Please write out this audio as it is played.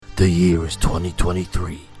The year is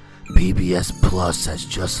 2023. PBS Plus has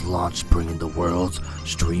just launched, bringing the world's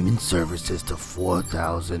streaming services to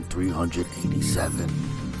 4,387.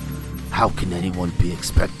 How can anyone be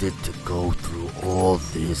expected to go through all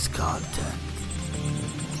this content?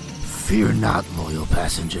 Fear not, loyal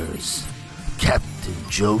passengers. Captain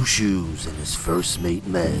Joe Shoes and his first mate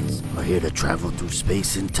Mez are here to travel through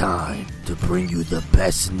space and time to bring you the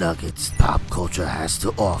best nuggets pop culture has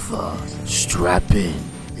to offer. Strap in.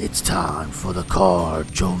 It's time for the Car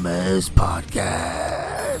Joe Mez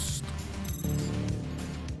podcast.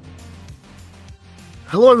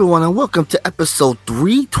 Hello, everyone, and welcome to episode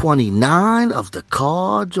 329 of the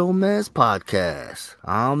Car Joe Mez podcast.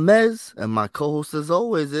 I'm Mez, and my co-host, as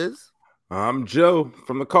always, is... I'm Joe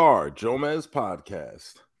from the Car Joe Mez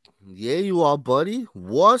podcast. Yeah, you are, buddy.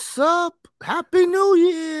 What's up? Happy New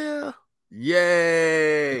Year!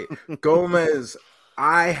 Yay! Gomez,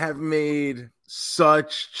 I have made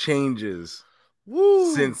such changes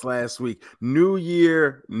since last week. New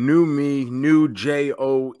year, new me, new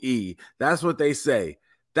Joe. That's what they say.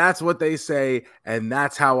 That's what they say, and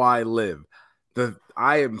that's how I live.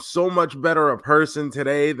 I am so much better a person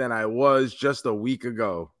today than I was just a week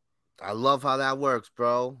ago. I love how that works,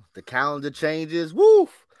 bro. The calendar changes. Woo!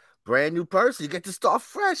 Brand new person. You get to start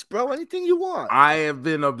fresh, bro. Anything you want. I have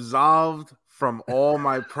been absolved from all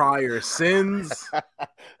my prior sins.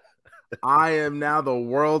 I am now the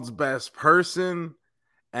world's best person.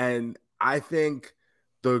 And I think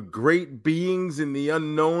the great beings in the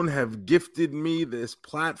unknown have gifted me this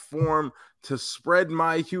platform to spread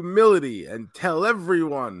my humility and tell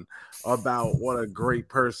everyone about what a great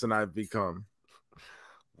person I've become.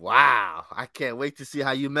 Wow, I can't wait to see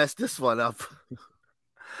how you mess this one up.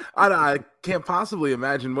 I can't possibly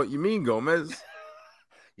imagine what you mean, Gomez.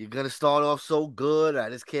 You're going to start off so good. I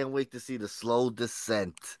just can't wait to see the slow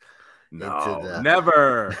descent. No,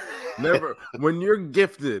 never. When you're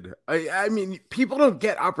gifted, I mean, people don't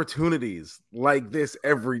get opportunities like this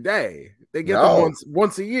every day. They get them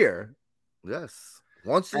once a year. Yes,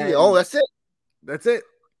 once a year. Oh, that's it. That's it.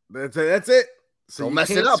 That's it. So don't mess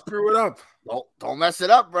it up. Screw it up. Don't mess it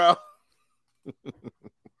up, bro.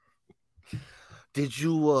 Did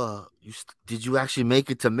you actually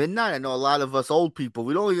make it to midnight? I know a lot of us old people,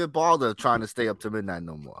 we don't even bother trying to stay up to midnight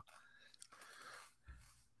no more.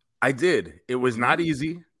 I did. It was not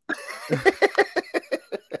easy.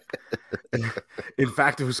 In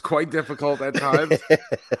fact, it was quite difficult at times.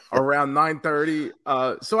 Around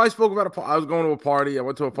 9:30. So I spoke about I was going to a party. I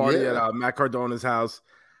went to a party at Matt Cardona's house.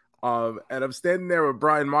 And I'm standing there with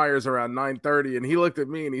Brian Myers around 9:30, and he looked at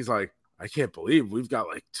me and he's like, I can't believe we've got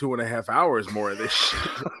like 2.5 hours more of this shit.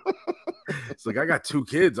 It's like, I got 2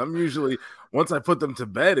 kids. I'm usually, once I put them to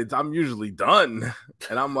bed, I'm usually done.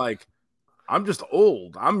 And I'm like, I'm just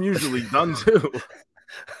old. I'm usually done too.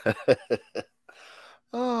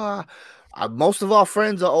 Most of our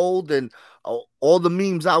friends are old, and all the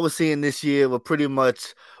memes I was seeing this year were pretty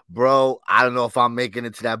much, bro, I don't know if I'm making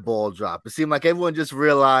it to that ball drop. It seemed like everyone just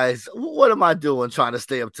realized, what am I doing trying to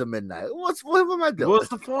stay up to midnight? What am I doing? What's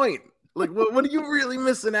the point? Like, what are you really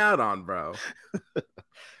missing out on, bro?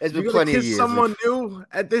 It's been plenty of years. Someone new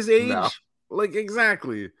at this age? No. Like,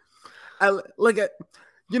 exactly. When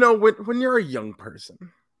you're a young person,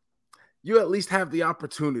 you at least have the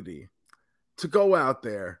opportunity to go out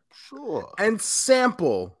there and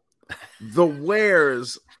sample the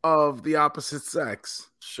wares of the opposite sex.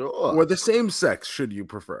 Or the same sex, should you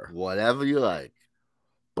prefer. Whatever you like.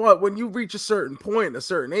 But when you reach a certain point, a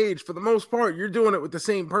certain age, for the most part, you're doing it with the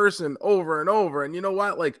same person over and over. And you know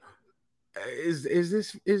what? Like, is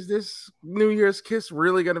this New Year's kiss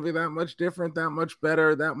really going to be that much different, that much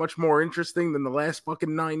better, that much more interesting than the last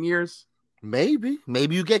fucking 9 years? Maybe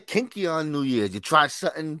you get kinky on New Year's. You try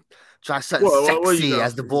something sexy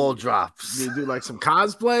as the ball drops. You do like some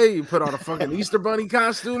cosplay. You put on a fucking Easter Bunny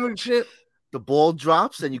costume and shit. The ball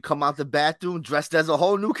drops and you come out the bathroom dressed as a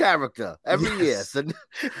whole new character every year. So...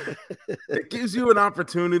 It gives you an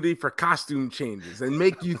opportunity for costume changes and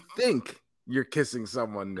make you think you're kissing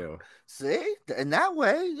someone new. See? In that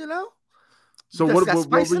way, So what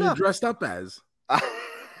were you dressed up as?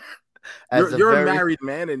 You're a married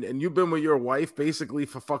man and you've been with your wife basically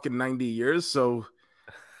for fucking 90 years, so...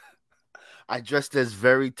 I dressed as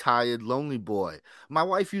very tired, lonely boy. My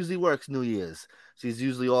wife usually works New Year's. She's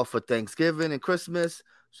usually off for Thanksgiving and Christmas.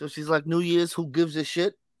 So she's like, New Year's, who gives a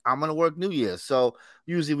shit? I'm going to work New Year's. So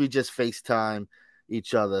usually we just FaceTime.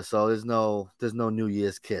 each other. So there's no New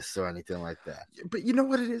Year's kiss or anything like that. But you know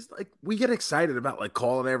what it is? Like, we get excited about like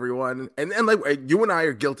calling everyone, and like you and I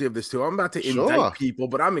are guilty of this too. I'm about to indict people,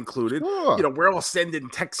 but I'm included. Sure. You know, we're all sending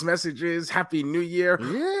text messages, Happy New Year.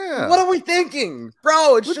 Yeah. What are we thinking,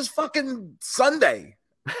 bro? It's just fucking Sunday.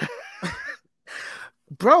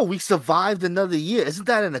 Bro, we survived another year. Isn't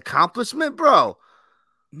that an accomplishment, bro?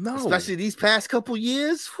 No. Especially these past couple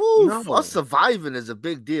years. Whew, no. Us surviving is a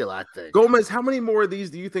big deal, I think. Gomez, how many more of these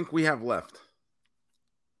do you think we have left?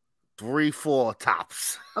 3, 4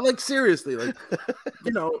 tops. I'm like, seriously, like,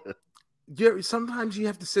 you know, sometimes you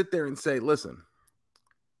have to sit there and say, listen,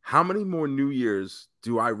 how many more New Year's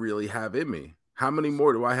do I really have in me? How many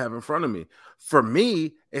more do I have in front of me? For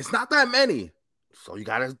me, it's not that many. So you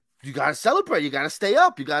gotta celebrate. You gotta stay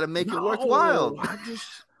up. You gotta make it worthwhile. I just,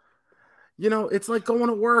 you know, it's like going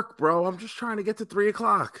to work, bro. I'm just trying to get to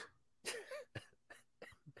 3:00.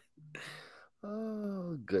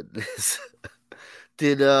 Oh goodness.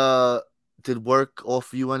 Did work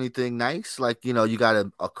offer you anything nice? Like, you know, you got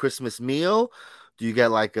a Christmas meal? Do you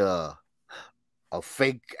get like a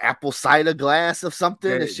fake apple cider glass of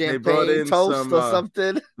something? A champagne toast or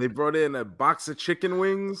something? They brought in a box of chicken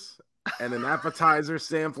wings and an appetizer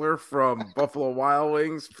sampler from Buffalo Wild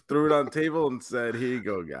Wings, threw it on the table and said, here you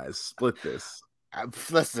go, guys, split this.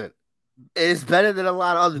 Listen, it's better than a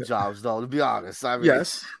lot of other jobs, though, to be honest. I mean,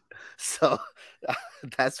 yes. So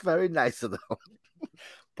that's very nice of them.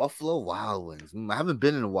 Buffalo Wild Wings. I haven't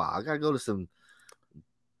been in a while. I gotta go to some.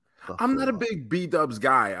 I'm not a big B-dubs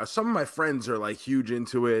guy. Some of my friends are like huge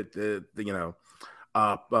into it. You know,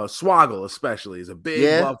 Swaggle especially is a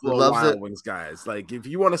big Buffalo Wild Wings guy. It's like, if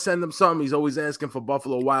you want to send him something, he's always asking for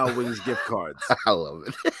Buffalo Wild Wings gift cards. I love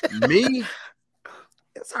it. Me,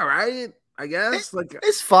 it's all right, I guess.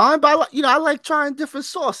 It's fine, but I like trying different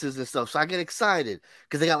sauces and stuff, so I get excited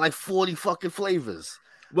because they got like 40 fucking flavors.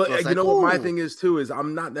 Well, so you know what my thing is too is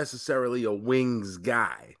I'm not necessarily a wings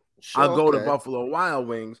guy. Sure, I'll go to Buffalo Wild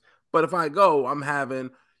Wings, but if I go, I'm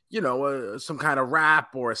having, you know, some kind of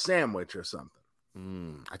wrap or a sandwich or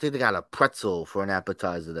something. I think they got a pretzel for an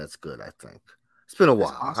appetizer. That's good. I think it's been a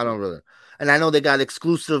while. Awesome. I don't really, and I know they got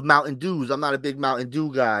exclusive Mountain Dews. I'm not a big Mountain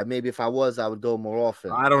Dew guy. Maybe if I was, I would go more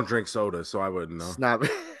often. I don't drink soda, so I wouldn't know. It's not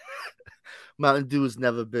Mountain Dew has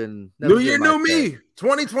never been. New year, new me.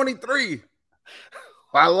 2023.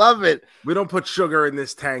 I love it. We don't put sugar in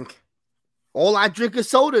this tank. All I drink is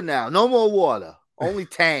soda now. No more water. Only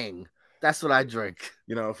Tang. That's what I drink.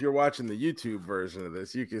 You know, if you're watching the YouTube version of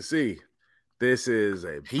this, you can see this is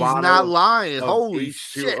a He's not lying. Holy H2O.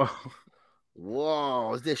 Shit.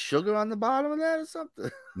 Whoa. Is there sugar on the bottom of that or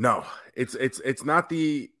something? No. It's not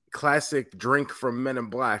the classic drink from Men in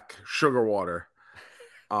Black, sugar water.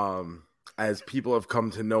 As people have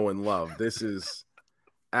come to know and love. This is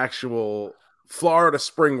actual Florida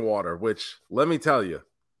spring water, which, let me tell you,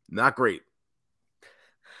 not great.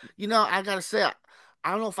 You know, I gotta say,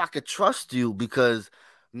 I don't know if I could trust you, because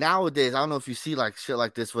nowadays, I don't know if you see like shit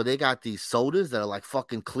like this where they got these sodas that are like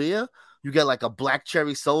fucking clear. You get like a black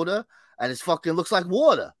cherry soda and it's fucking looks like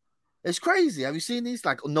water. It's crazy. Have you seen these?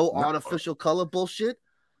 Like no artificial color bullshit.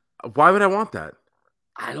 Why would I want that?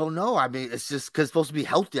 I don't know. I mean, it's just because it's supposed to be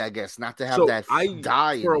healthy, I guess, not to have that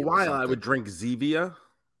dye. For a while, I would drink Zevia.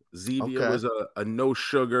 Zevia was a no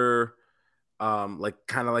sugar, like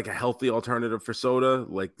kind of like a healthy alternative for soda,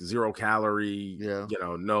 like 0 calorie, you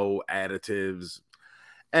know, no additives,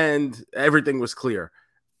 and everything was clear.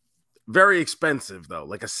 Very expensive though.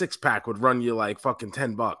 Like a 6-pack would run you like fucking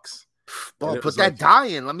 $10. Bro, put that dye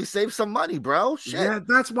in. Let me save some money, bro. Shit. Yeah,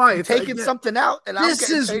 that's why it's taking something out. And this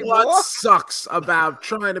is what sucks about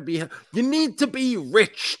trying to be. You need to be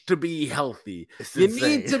rich to be healthy. You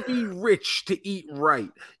need to be rich to eat right.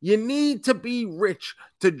 You need to be rich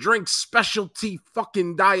to drink specialty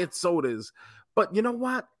fucking diet sodas. But you know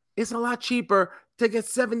what? It's a lot cheaper to get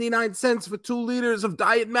 79 cents for 2 liters of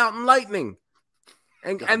Diet Mountain Lightning.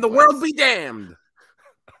 And the world be damned.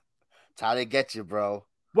 That's how they get you, bro.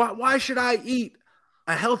 Why should I eat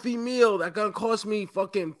a healthy meal that's gonna cost me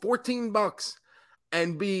fucking $14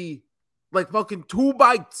 and be like fucking 2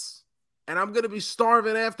 bites, and I'm gonna be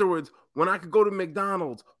starving afterwards when I could go to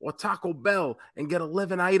McDonald's or Taco Bell and get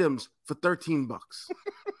 11 items for $13?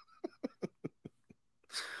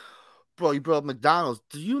 Bro, you brought up McDonald's.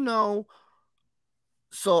 Do you know?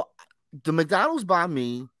 So the McDonald's by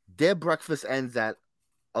me, their breakfast ends at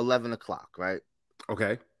 11 o'clock, right?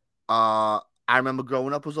 Okay. I remember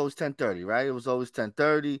growing up, it was always 10:30, right? It was always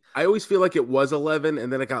 10:30. I always feel like it was 11,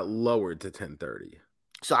 and then it got lowered to 10:30.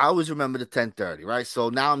 So I always remember the 10:30, right? So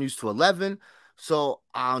now I'm used to 11. So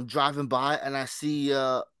I'm driving by, and I see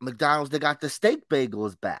McDonald's. They got the steak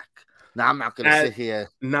bagels back. Now I'm not gonna sit here.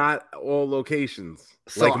 Not all locations,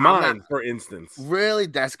 So like mine, for instance. Really,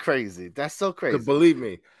 that's crazy. That's so crazy. Believe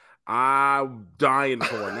me, I'm dying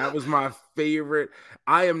for one. That was my favorite.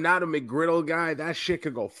 I am not a McGriddle guy. That shit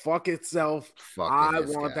could go fuck itself. I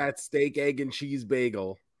want that steak, egg, and cheese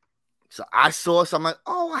bagel. So I saw some. I'm like,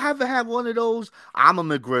 oh, I haven't had one of those. I'm a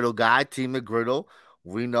McGriddle guy, Team McGriddle.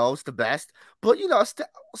 We know it's the best. But you know,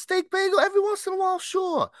 steak bagel every once in a while,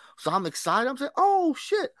 sure. So I'm excited. I'm saying, oh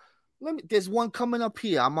shit. There's one coming up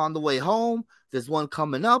here. I'm on the way home. There's one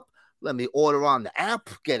coming up. Let me order on the app,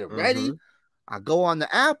 get it ready. I go on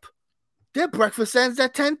the app. Their breakfast ends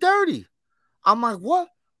at 10:30. I'm like, what?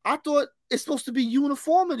 I thought it's supposed to be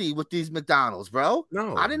uniformity with these McDonald's, bro.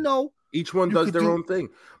 No, I didn't know. Each one does their own thing.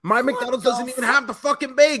 My McDonald's doesn't even have the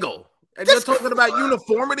fucking bagel. And you're talking about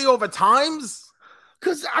uniformity over times?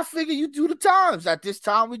 Because I figure you do the times. At this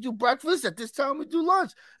time, we do breakfast. At this time, we do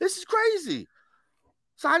lunch. This is crazy.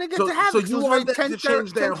 So I didn't get to have it. So you want them to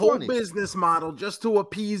change their whole business model just to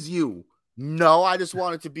appease you? No, I just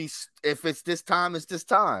want it to be, if it's this time, it's this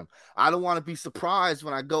time. I don't want to be surprised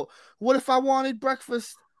when I go, what if I wanted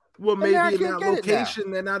breakfast? Well, maybe in that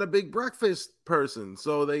location, they're not a big breakfast person.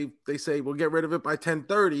 So they say, we'll get rid of it by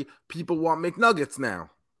 10:30. People want McNuggets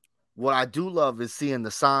now. What I do love is seeing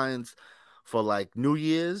the signs for like New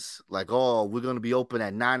Year's, like, oh, we're going to be open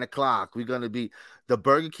at 9:00. We're going to be, the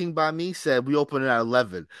Burger King by me said we open it at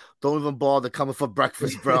 11. Don't even bother coming for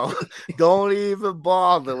breakfast, bro. Don't even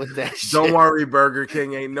bother with that shit. Don't worry, Burger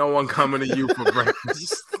King. Ain't no one coming to you for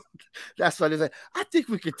breakfast. That's why they say, I think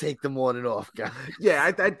we could take the morning off, guys. Yeah,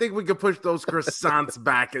 I think we could push those croissants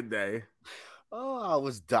back a day. Oh, I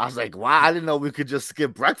was like, wow, I didn't know we could just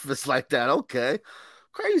skip breakfast like that. Okay.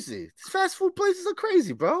 Crazy. These fast food places are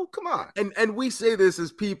crazy, bro. Come on. And we say this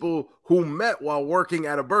as people who met while working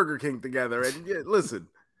at a Burger King together. And yeah, listen,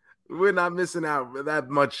 we're not missing out that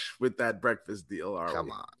much with that breakfast deal, are we?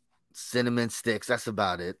 Come on. Cinnamon sticks. That's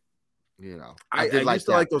about it. You know. I used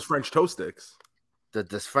to like those French toast sticks.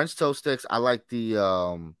 The French toast sticks. I like the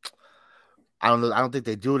I don't know. I don't think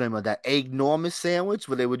they do it anymore. That eggnormous sandwich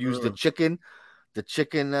where they would use the chicken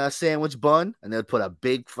sandwich bun, and they'd put a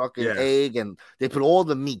big fucking egg, and they put all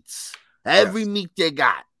the meats, every meat they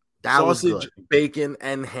got. That sausage, was good. Bacon,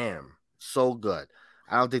 and ham. So good.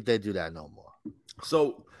 I don't think they do that no more.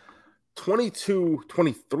 So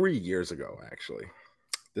 23 years ago, actually,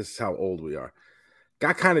 this is how old we are.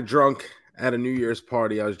 Got kind of drunk at a New Year's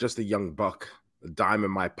party. I was just a young buck, a dime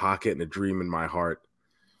in my pocket and a dream in my heart.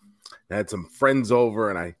 I had some friends over,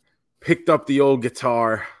 and I picked up the old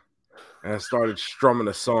guitar and I started strumming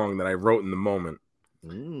a song that I wrote in the moment.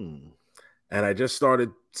 And I just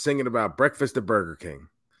started singing about breakfast at Burger King.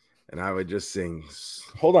 And I would just sing,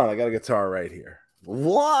 hold on, I got a guitar right here.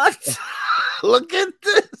 What? Look at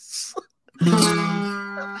this.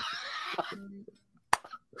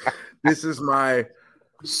 This is my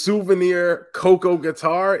souvenir Coco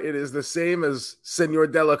guitar. It is the same as Senor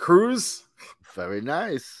de la Cruz. Very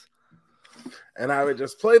nice. And I would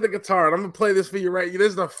just play the guitar, and I'm gonna play this for you right. This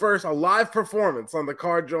is the first live performance on the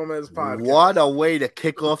Car Jomez podcast. What a way to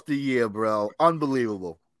kick off the year, bro!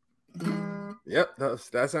 Unbelievable. Yep,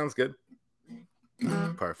 that sounds good.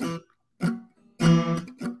 Perfect.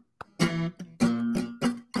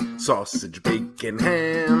 Sausage, bacon,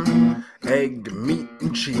 ham, egg, meat,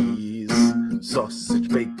 and cheese. Sausage,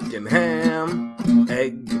 bacon, ham,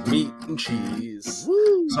 egg, meat, and cheese.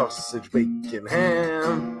 Woo. Sausage, bacon,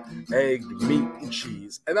 ham, egg, meat, and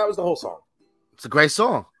cheese. And that was the whole song. It's a great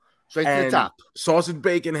song. Straight to the top. Sausage,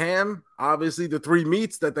 bacon, ham, obviously the three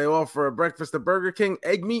meats that they offer at breakfast at Burger King.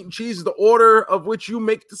 Egg, meat, and cheese is the order of which you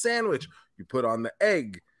make the sandwich. You put on the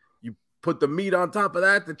egg. You put the meat on top of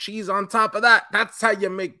that, the cheese on top of that. That's how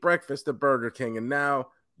you make breakfast at Burger King. And now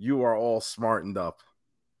you are all smartened up.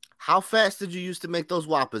 How fast did you used to make those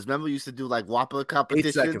Whoppers? Remember you used to do like Whopper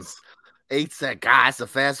competitions? 8 seconds. 8 seconds. God, it's a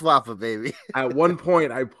fast Whopper, baby. At one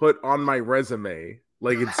point, I put on my resume,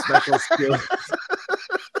 like in special skills.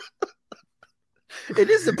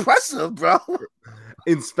 It is impressive, bro.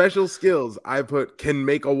 In special skills, I put can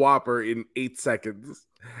make a Whopper in 8 seconds.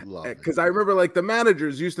 Because I remember like the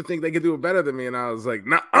managers used to think they could do it better than me. And I was like,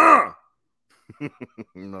 nah.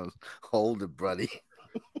 No, hold it, buddy.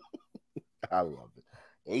 I love it.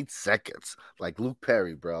 8 seconds. Like Luke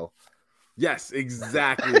Perry, bro. Yes,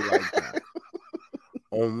 exactly like that.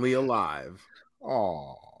 Only alive.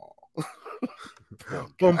 Oh.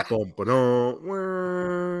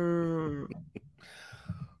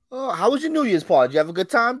 Oh, how was your New Year's party? Did you have a good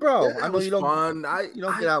time, bro? Yeah, I know you don't. Fun. You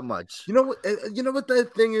don't get out much. You know what? You know what the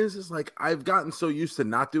thing is like I've gotten so used to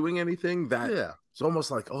not doing anything that it's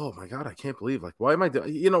almost like, oh my god, I can't believe, like, why am I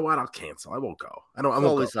doing? You know what? I'll cancel. I won't go. I won't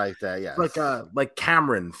always go. like that. Yeah, Like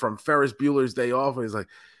Cameron from Ferris Bueller's Day Off. Where he's like,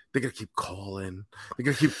 they're gonna keep calling. They're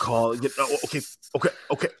gonna keep calling.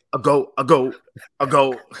 Okay. I'll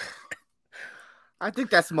go. I think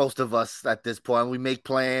that's most of us at this point. We make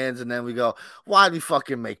plans and then we go, why do we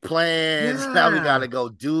fucking make plans? Yeah. Now we gotta go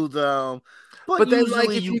do them. But then, like,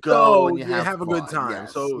 if you go and you have a good time.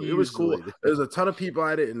 Yes, so it was cool. There's a ton of people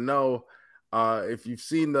I didn't know. If you've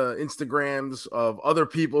seen the Instagrams of other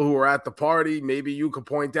people who were at the party, maybe you could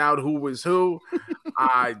point out who was who.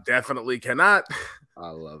 I definitely cannot. I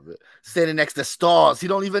love it. Standing next to stars. You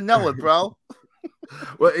don't even know it, bro.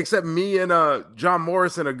 Well, except me and John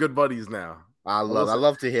Morrison are good buddies now. I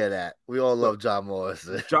love to hear that. We all love John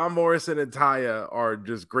Morrison. John Morrison and Taya are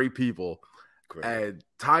just great people. Great. And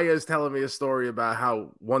Taya is telling me a story about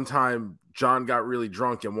how one time John got really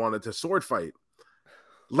drunk and wanted to sword fight.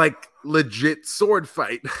 Like legit sword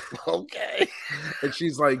fight. Okay. And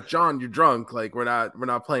she's like, John, you're drunk. Like, we're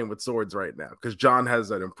not playing with swords right now. Because John has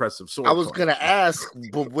an impressive sword. I was gonna ask,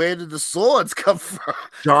 but where did the swords come from?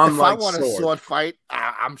 John, if I want a sword fight,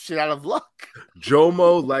 I'm shit out of luck.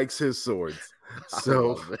 Jomo likes his swords.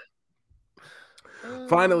 So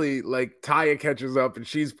finally, like, Taya catches up and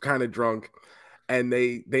she's kind of drunk. And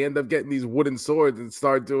they end up getting these wooden swords and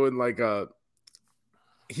start doing like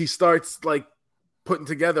he starts like putting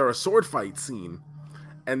together a sword fight scene,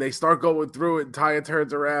 and they start going through it, and Taya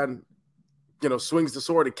turns around, swings the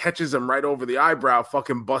sword and catches him right over the eyebrow,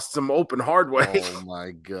 fucking busts him open hard way. Oh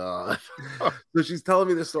my god. So she's telling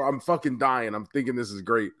me this story. I'm fucking dying. I'm thinking this is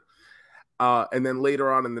great. And then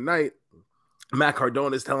later on in the night, Matt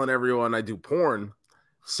Cardona is telling everyone I do porn.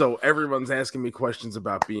 So everyone's asking me questions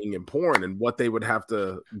about being in porn and what they would have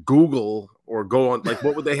to Google or go on, like,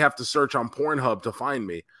 what would they have to search on Pornhub to find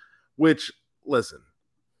me? Which, listen,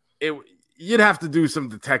 you'd have to do some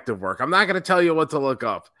detective work. I'm not going to tell you what to look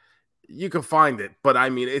up. You can find it, but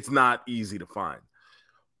I mean, it's not easy to find.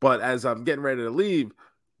 But as I'm getting ready to leave,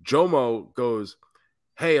 Jomo goes,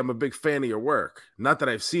 hey, I'm a big fan of your work. Not that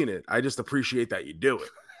I've seen it. I just appreciate that you do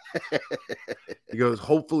it. He goes,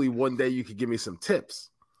 hopefully one day you could give me some tips.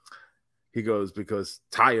 He goes, because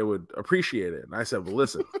Taya would appreciate it. And I said, well,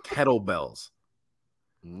 listen, kettlebells.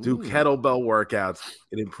 Do kettlebell workouts.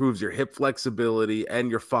 It improves your hip flexibility and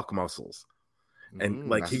your fuck muscles. And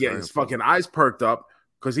like, he gets his fucking eyes perked up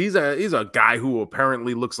because he's a guy who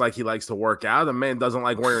apparently looks like he likes to work out. The man doesn't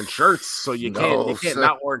like wearing shirts, so you can't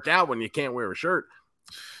not work out when you can't wear a shirt.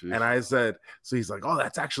 And I said, so he's like, oh,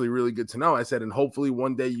 that's actually really good to know. I said, and hopefully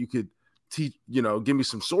one day you could teach, give me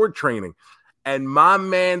some sword training. And my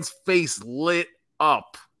man's face lit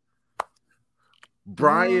up.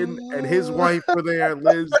 Brian and his wife were there,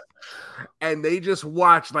 Liz, and they just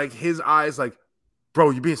watched, like, his eyes, like,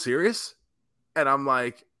 bro, you being serious? And I'm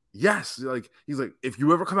like, yes. Like, he's like, if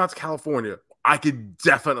you ever come out to California, I could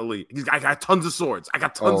definitely. I got tons of swords. I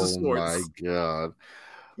got tons of swords. Oh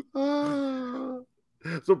my god.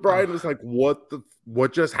 So Brian was like,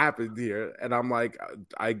 what just happened here? And I'm like,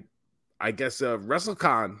 I guess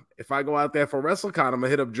WrestleCon. If I go out there for WrestleCon, I'm gonna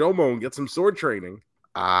hit up Jomo and get some sword training.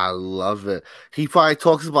 I love it. He probably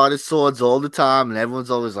talks about his swords all the time, and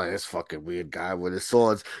everyone's always like, this fucking weird guy with his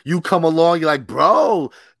swords. You come along, you're like,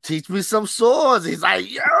 bro, teach me some swords. He's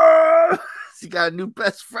like, yeah. He got a new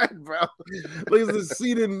best friend, bro. Like, the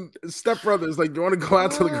scene in Step Brothers, like, you want to go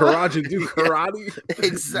out to the garage and do karate?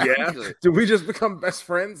 Exactly. Yeah. Did we just become best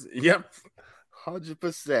friends? Yep.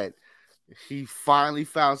 100%. He finally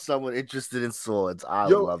found someone interested in swords. I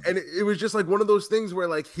love it. And it was just like one of those things where,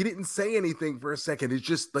 like, he didn't say anything for a second. It's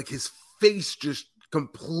just like his face just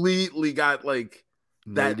completely got like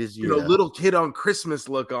that, little kid on Christmas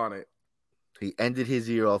look on it. He ended his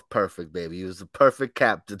year off perfect, baby. He was the perfect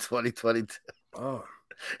cap to 2022. Oh.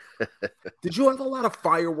 Did you have a lot of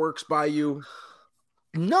fireworks by you?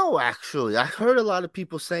 No, actually. I heard a lot of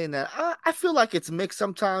people saying that. I feel like it's mixed.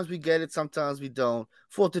 Sometimes we get it, sometimes we don't.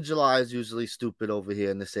 4th of July is usually stupid over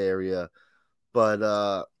here in this area. But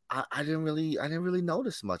I didn't really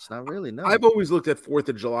notice much. Not really, no. I've always looked at 4th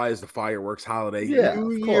of July as the fireworks holiday. Yeah,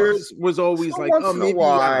 New Year's was always like, oh, maybe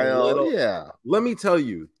a little. Yeah. Let me tell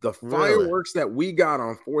you, the fireworks that we got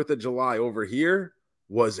on 4th of July over here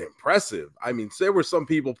was impressive. I mean, there were some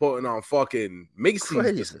people putting on fucking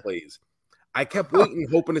Macy's displays. I kept waiting,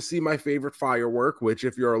 hoping to see my favorite firework, which,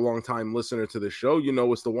 if you're a long-time listener to the show, you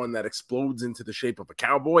know it's the one that explodes into the shape of a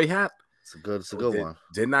cowboy hat. It's a good one.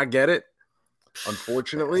 Did not get it,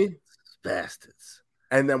 unfortunately. Bastards.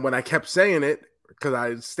 And then when I kept saying it, because I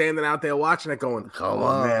was standing out there watching it going, come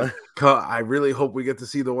on, man. I really hope we get to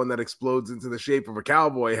see the one that explodes into the shape of a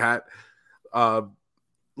cowboy hat.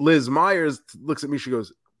 Liz Myers looks at me. She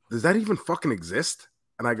goes, "Does that even fucking exist?"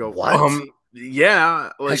 And I go, What?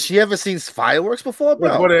 Yeah. Like, has she ever seen fireworks before, bro?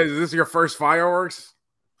 like, what is this? Your first fireworks?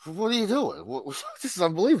 What are you doing? This is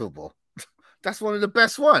unbelievable. That's one of the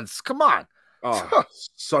best ones. Come on. Oh,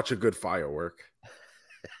 such a good firework.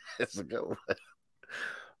 It's a good one.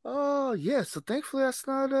 Oh yeah. So thankfully, that's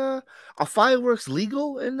not. Are fireworks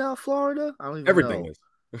legal in Florida? I don't even Everything know. is.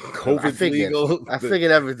 COVID's legal. I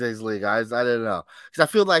figured everything's legal. I didn't know because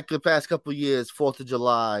I feel like the past couple of years, 4th of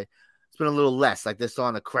July, it's been a little less. Like they're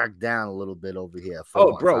starting to crack down a little bit over here.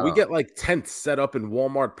 Oh, bro, we get like tents set up in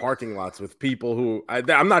Walmart parking lots with people who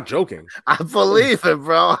I'm not joking. I believe it,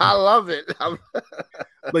 bro. I love it.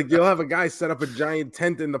 Like you'll have a guy set up a giant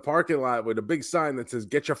tent in the parking lot with a big sign that says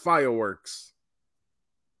 "Get your fireworks."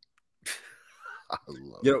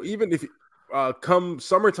 Even if come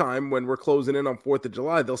summertime when we're closing in on 4th of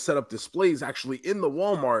July, they'll set up displays actually in the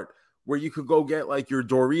Walmart where you could go get like your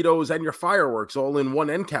Doritos and your fireworks all in one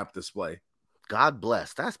end cap display. God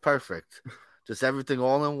bless. That's perfect. Just everything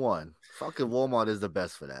all in one. Fucking Walmart is the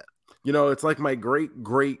best for that. It's like my great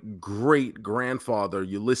grandfather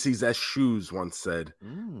Ulysses S. Shoes once said,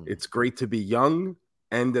 "It's great to be young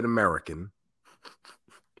and an American."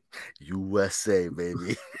 USA,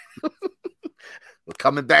 baby. We're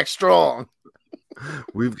coming back strong.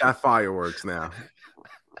 We've got fireworks now.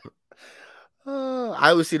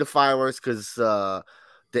 I always see the fireworks because the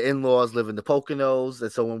in-laws live in the Poconos,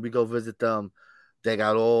 and so when we go visit them, they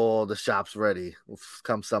got all the shops ready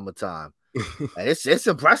come summertime. And it's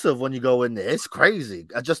impressive when you go in there. It's crazy.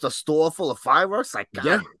 Just a store full of fireworks. Like,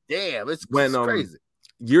 God damn, it's crazy.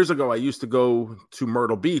 Years ago, I used to go to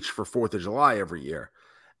Myrtle Beach for 4th of July every year,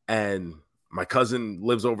 and my cousin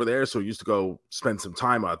lives over there, so we used to go spend some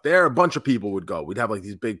time out there. A bunch of people would go. We'd have like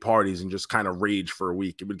these big parties and just kind of rage for a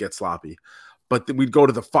week. It would get sloppy. But then we'd go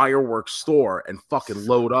to the fireworks store and fucking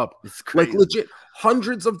load up. Like legit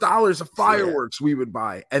hundreds of dollars of fireworks we would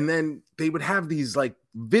buy. And then they would have these like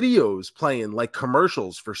videos playing like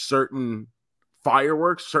commercials for certain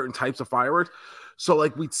fireworks, certain types of fireworks. So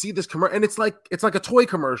like we'd see this commercial, and it's like a toy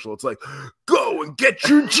commercial. It's like, go and get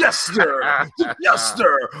your Jester,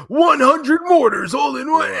 Jester, 100 mortars all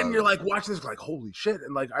in one, and you're like watching this, like holy shit!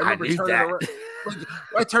 And like I remember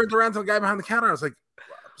I turned around to the guy behind the counter. I was like,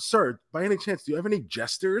 "Sir, by any chance, do you have any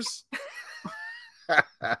Jesters?"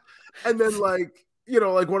 And then like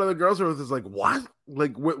one of the girls was like, "What?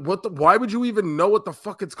 Like what? Why would you even know what the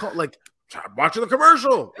fuck it's called?" Like, watching the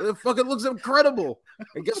commercial, it fucking looks incredible.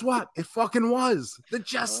 And guess what? It fucking was the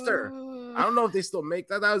Jester. I don't know if they still make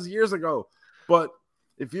that. That was years ago. But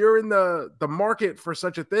if you're in the market for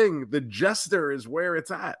such a thing, the Jester is where it's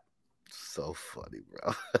at. So funny,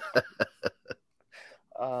 bro.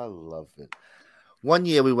 I love it. One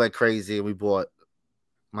year we went crazy and we bought.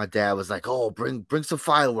 My dad was like, "Oh, bring some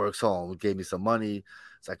fireworks home." He gave me some money.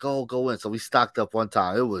 It's like, "Oh, go in." So we stocked up one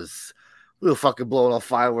time. We were fucking blowing off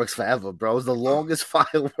fireworks forever, bro. It was the longest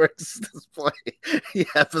fireworks display you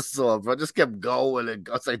ever saw, bro. Just kept going and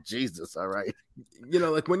I was like, Jesus, all right.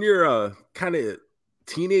 Like when you're kind of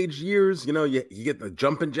teenage years, you get the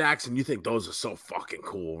jumping jacks and you think those are so fucking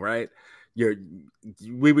cool, right?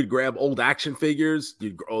 We would grab old action figures,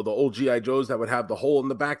 the old G.I. Joes that would have the hole in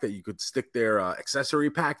the back that you could stick their accessory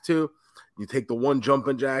pack to. You take the one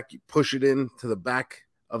jumping jack, you push it into the back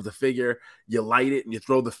of the figure, you light it and you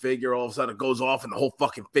throw the figure, all of a sudden it goes off and the whole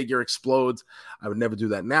fucking figure explodes. I would never do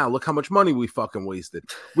that now. Look how much money we fucking wasted.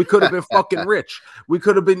 We could have been fucking rich. We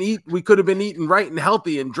could have been eating right and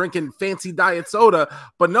healthy and drinking fancy diet soda,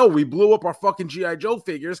 but no, we blew up our fucking G.I. Joe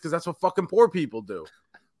figures because that's what fucking poor people do.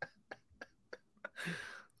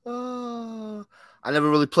 I never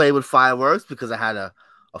really played with fireworks because I had a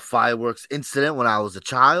fireworks incident when I was a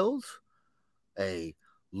child. A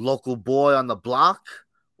local boy on the block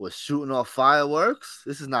was shooting off fireworks.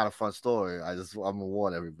 This is not a fun story. I'm gonna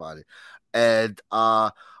warn everybody. And I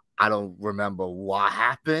don't remember what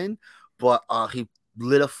happened, but he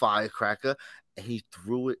lit a firecracker and he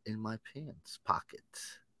threw it in my pants pocket.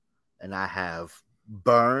 And I have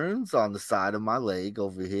burns on the side of my leg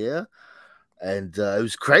over here. And it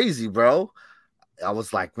was crazy, bro. I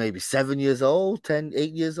was like maybe 8 years old,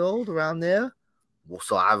 around there.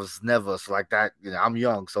 So I was never like that. I'm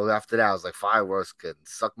young. So after that, I was like, fireworks can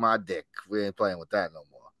suck my dick. We ain't playing with that no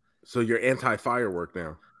more. So you're anti-firework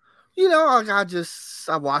now?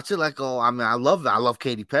 I watch it like, I love it. I love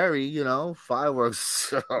Katy Perry,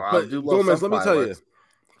 fireworks. But Gomez, let me tell you,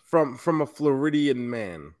 from a Floridian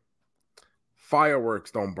man,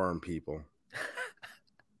 fireworks don't burn people.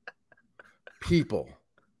 People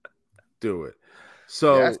do it.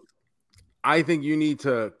 So yes. I think you need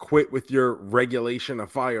to quit with your regulation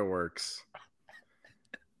of fireworks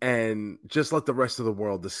and just let the rest of the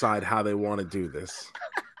world decide how they want to do this.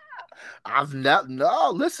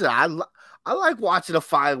 Listen, I like watching a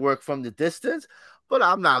firework from the distance, but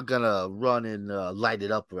I'm not gonna run and light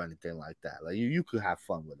it up or anything like that. Like you could have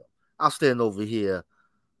fun with them. I'll stand over here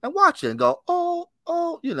and watch it and go, oh,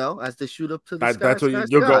 as they shoot up to the sky. That's what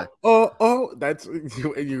you'll go, oh. That's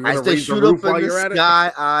you're as they shoot up in the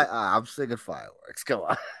sky. I'm singing fireworks. Come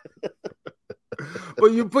on.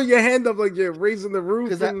 But you put your hand up like you're raising the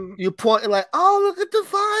roof, and you're pointing like, oh, look at the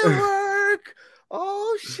firework.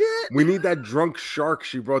 Oh shit! We need that drunk shark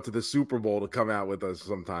she brought to the Super Bowl to come out with us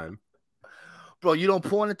sometime. Bro, you don't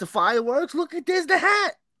point at the fireworks? Look at this, the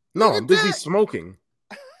hat. No, I'm busy smoking.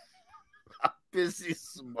 I'm busy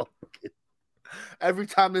smoking. Every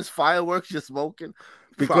time there's fireworks, you're smoking?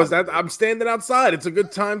 Because I'm standing outside. It's a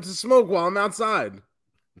good time to smoke while I'm outside.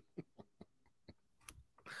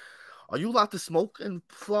 Are you allowed to smoke in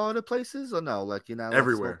Florida places or no? Like, you're not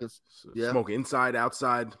everywhere. Smoke inside,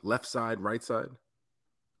 outside, left side, right side.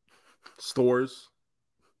 Stores,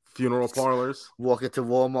 funeral parlors. Walk into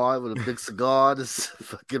Walmart with a big cigar, just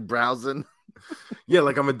fucking browsing. Yeah,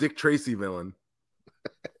 like I'm a Dick Tracy villain.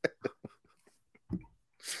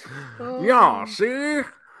 Yeah, see?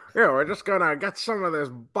 Yeah, we're just gonna get some of this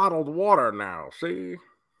bottled water now, see?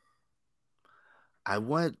 I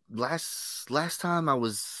went last time I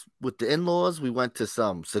was with the in-laws, we went to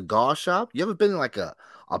some cigar shop. You ever been in like a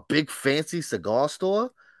big fancy cigar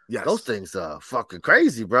store? Yes. Those things are fucking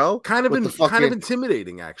crazy, bro. Kind of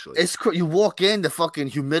intimidating, actually. You walk in, the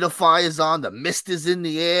fucking humidifier's on, the mist is in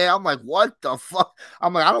the air. I'm like, what the fuck?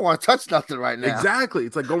 I'm like, I don't want to touch nothing right now. Exactly.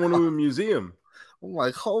 It's like going to a museum. I'm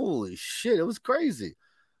like, holy shit, it was crazy.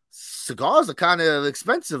 Cigars are kind of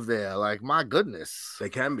expensive there. Like, my goodness. They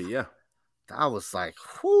can be, yeah. I was like,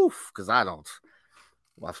 whew, because I've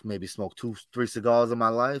maybe smoked 2-3 cigars in my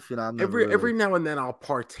life. You know, every now and then I'll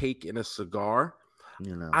partake in a cigar.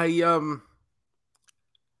 You know,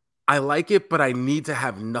 I like it, but I need to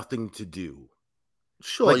have nothing to do.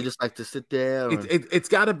 Sure, like, you just like to sit there. It's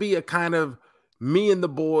got to be a kind of me and the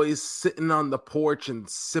boys sitting on the porch and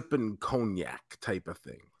sipping cognac type of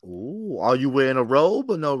thing. Ooh, are you wearing a robe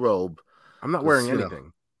or no robe? I'm not wearing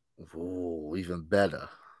anything. Ooh, even better.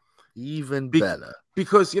 Even better.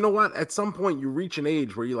 Because you know what? At some point you reach an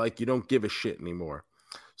age where you don't give a shit anymore.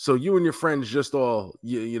 So you and your friends just all,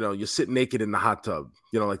 you sit naked in the hot tub.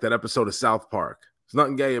 Like that episode of South Park. There's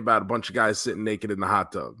nothing gay about a bunch of guys sitting naked in the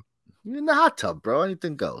hot tub. You're in the hot tub, bro.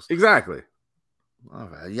 Anything goes. Exactly. All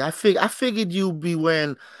right. Yeah, I figured you'd be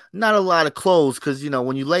wearing not a lot of clothes because,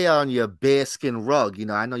 when you lay on your bearskin rug,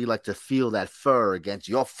 I know you like to feel that fur against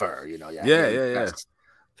your fur, Yeah.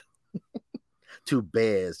 2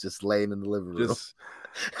 bears just laying in the living room.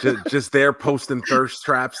 Just there posting thirst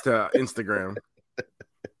traps to Instagram.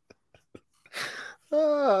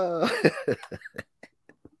 What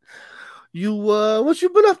you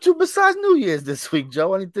been up to besides New Year's this week,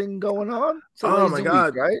 Joe? Anything going on? Oh my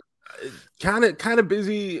God. Week, right? Kind of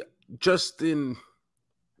busy, just in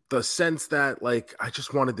the sense that I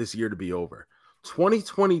just wanted this year to be over.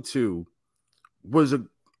 2022 was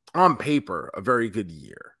on paper a very good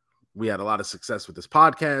year. We had a lot of success with this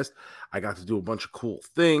podcast. I got to do a bunch of cool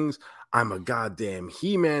things. I'm a goddamn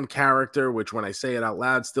He-Man character, which when I say it out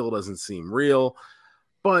loud still doesn't seem real.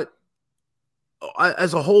 But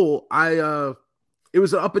as a whole, it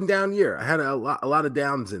was an up and down year. I had a lot of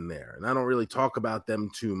downs in there, and I don't really talk about them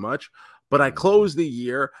too much. But I closed the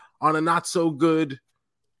year on a not so good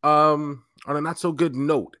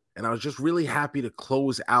note, and I was just really happy to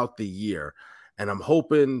close out the year. And I'm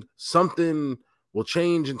hoping something will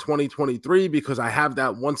change in 2023 because I have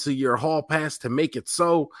that once a year hall pass to make it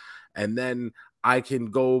so, and then I can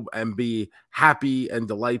go and be happy and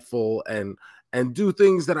delightful and do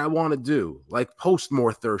things that I want to do, like post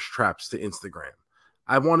more thirst traps to Instagram.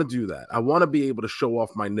 I want to do that. I want to be able to show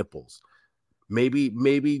off my nipples.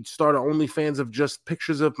 Maybe start an OnlyFans of just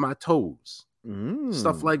pictures of my toes.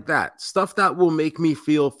 Stuff like that. Stuff that will make me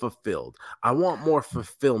feel fulfilled. I want more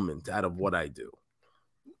fulfillment out of what I do.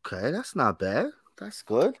 Okay, that's not bad. That's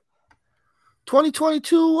good.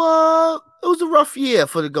 2022, it was a rough year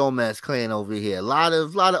for the Gomez clan over here. A lot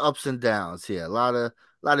of ups and downs here. A lot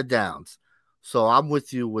of downs. So I'm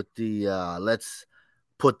with you with the let's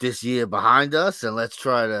put this year behind us and let's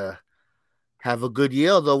try to have a good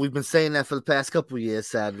year. Although we've been saying that for the past couple of years,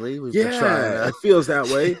 sadly. Been trying it feels that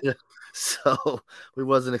way. So we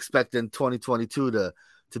wasn't expecting 2022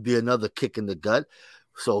 to be another kick in the gut.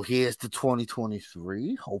 So here's to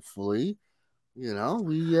 2023. Hopefully,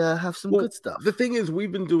 we have some good stuff. The thing is,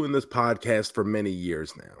 we've been doing this podcast for many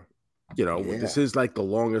years now. This is like the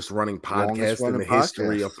longest running podcast in the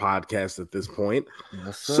history of podcasts at this point.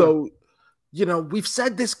 Yes, sir. So, we've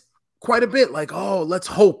said this quite a bit, like, oh, let's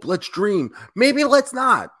hope, let's dream. Maybe let's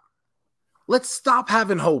not. Let's stop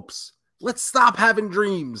having hopes. Let's stop having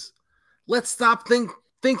dreams. Let's stop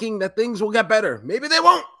thinking that things will get better. Maybe they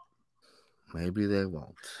won't. Maybe they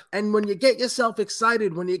won't. And when you get yourself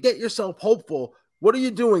excited, when you get yourself hopeful, what are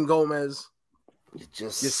you doing, Gomez? You're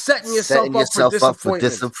setting yourself up for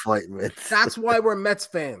disappointment. That's why we're Mets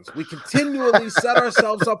fans. We continually set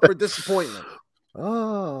ourselves up for disappointment.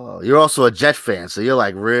 Oh, you're also a Jet fan, so you're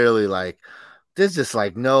like really like there's just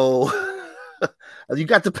like no. You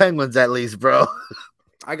got the Penguins at least, bro.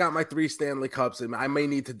 I got my 3 Stanley Cups, and I may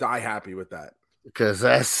need to die happy with that. Because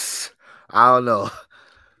I don't know.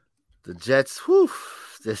 The Jets, whew,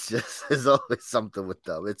 there's always something with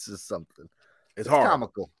them. It's just something. It's hard.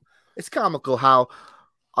 Comical. It's comical how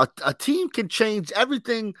a team can change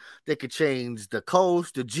everything. They could change the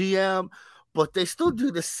coach, the GM, but they still do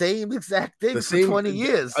the same exact thing for 20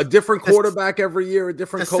 years. A different quarterback every year, a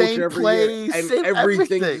different coach every year, and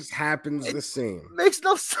everything just happens the same. Makes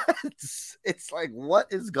no sense. It's like, what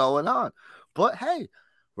is going on? But hey,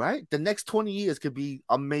 right? The next 20 years could be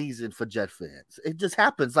amazing for Jet fans. It just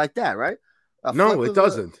happens like that, right? No, it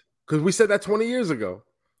doesn't. Because we said that 20 years ago.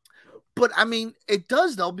 But, I mean, it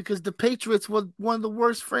does, though, because the Patriots were one of the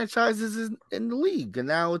worst franchises in the league. And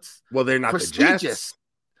now it's they're not prestigious. The Jets.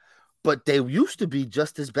 But they used to be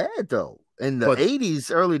just as bad, though. In the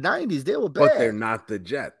 80s, early 90s, they were bad. But they're not the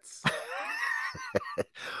Jets.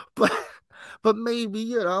 but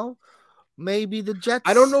maybe, maybe the Jets.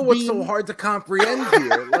 I don't know what's so hard to comprehend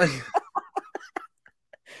here.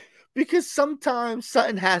 Because sometimes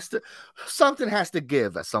something has to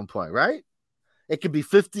give at some point, right? It could be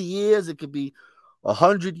 50 years, it could be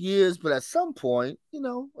 100 years, but at some point,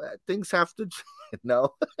 things have to.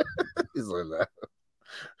 No,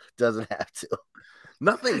 doesn't have to.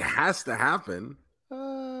 Nothing has to happen.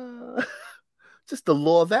 Just the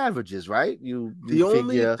law of averages, right? The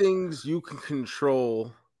only things you can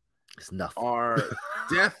control is nothing. Are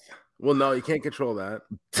death. Well, no, you can't control that.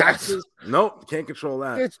 Taxes. Nope, you can't control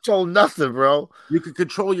that. You can't control nothing, bro. You can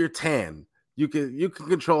control your tan. You can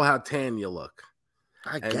control how tan you look.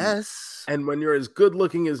 I guess. And when you're as good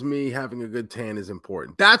looking as me, having a good tan is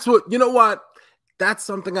important. That's what, that's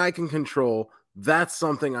something I can control. That's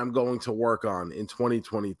something I'm going to work on in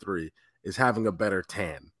 2023 is having a better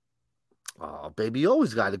tan. Oh, baby, you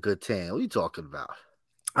always got a good tan. What are you talking about?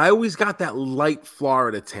 I always got that light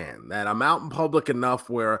Florida tan that I'm out in public enough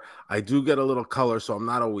where I do get a little color, so I'm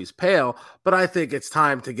not always pale, but I think it's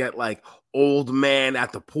time to get like old man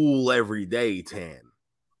at the pool every day tan.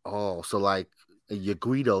 Oh, so like your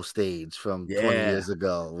Guido stage from 20 years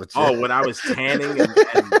ago. When I was tanning and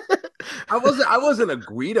I wasn't a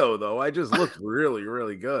Guido though. I just looked really,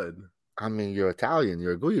 really good. I mean, you're Italian.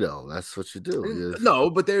 You're a Guido. That's what you do. No,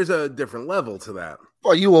 but there's a different level to that.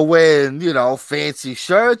 Well, you were wearing, fancy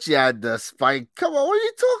shirts. You had the spike. Come on, what are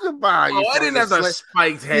you talking about? I didn't have the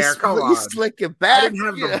spiked hair. Come on. You slick it back. I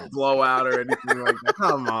didn't have the blowout or anything like that.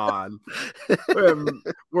 Come on.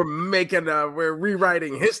 We're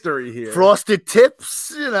rewriting history here. Frosted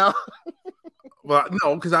tips, Well,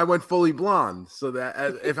 no, because I went fully blonde. So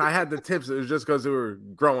that if I had the tips, it was just because they were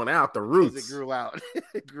growing out, the roots. It grew out.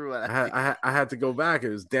 It grew out. I had to go back. It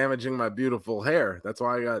was damaging my beautiful hair. That's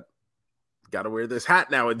why I got to wear this hat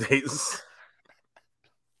nowadays.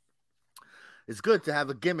 It's good to have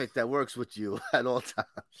a gimmick that works with you at all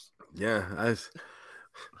times. Yeah.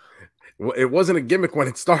 It wasn't a gimmick when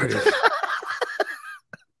it started.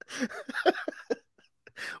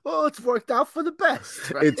 Well, it's worked out for the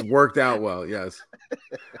best. Right? It's worked out well, yes.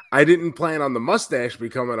 I didn't plan on the mustache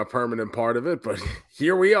becoming a permanent part of it, but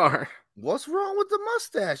here we are. What's wrong with the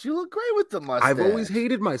mustache? You look great with the mustache. I've always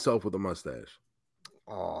hated myself with a mustache.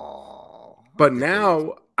 Oh. But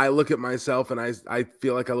now I look at myself and I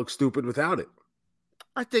feel like I look stupid without it.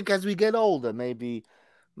 I think as we get older, maybe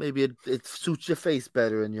it suits your face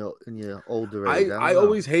better in your older age. I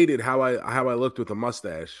always hated how I looked with a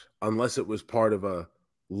mustache unless it was part of a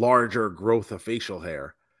larger growth of facial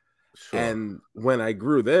hair. Sure. And when I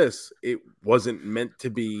grew this, it wasn't meant to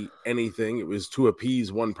be anything. It was to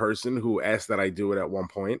appease one person who asked that I do it at one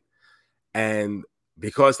point. And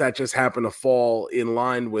because that just happened to fall in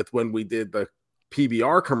line with when we did the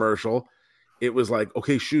PBR commercial, it was like,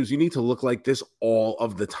 okay, Shoes, you need to look like this all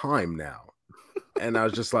of the time now. And I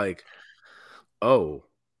was just like, oh,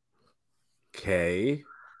 okay.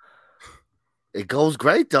 It goes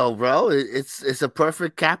great though, bro. It's a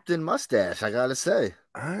perfect captain mustache, I gotta say.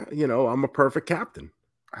 I'm a perfect captain.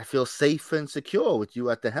 I feel safe and secure with you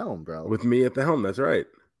at the helm, bro. With me at the helm, that's right.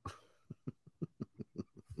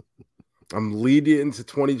 I'm leading into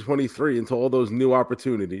 2023 into all those new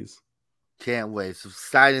opportunities. Can't wait. Some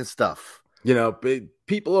exciting stuff. You know,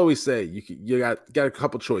 people always say you got a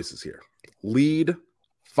couple choices here: lead,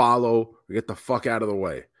 follow, or get the fuck out of the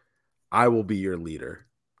way. I will be your leader.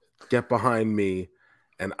 Get behind me,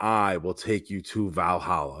 and I will take you to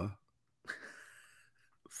Valhalla.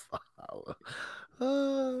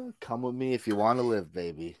 Come with me if you want to live,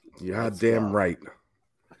 baby. You're damn right.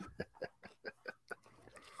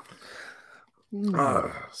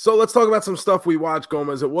 So let's talk about some stuff we watched,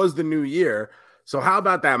 Gomez. It was the new year. So how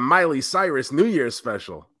about that Miley Cyrus New Year's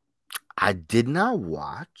special? I did not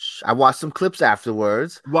watch. I watched some clips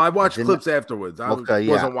afterwards. Well, I watched clips afterwards. I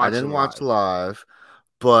didn't watch live.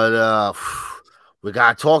 But we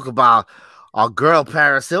got to talk about our girl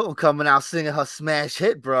Paris Hilton coming out singing her smash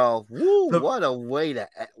hit, bro. Woo, what a way to...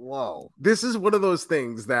 Whoa. This is one of those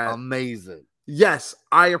things that... Amazing. Yes,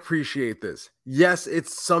 I appreciate this. Yes,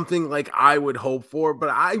 it's something like I would hope for, but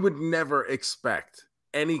I would never expect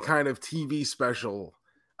any kind of TV special,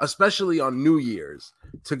 especially on New Year's,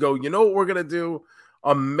 to go, you know what we're going to do?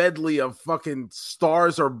 A medley of fucking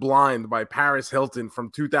Stars Are Blind by Paris Hilton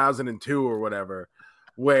from 2002 or whatever,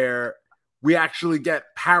 where we actually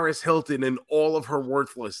get Paris Hilton in all of her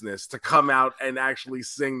worthlessness to come out and actually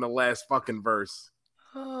sing the last fucking verse.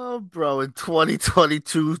 Oh, bro, in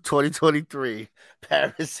 2022, 2023,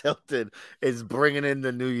 Paris Hilton is bringing in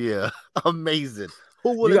the new year. Amazing.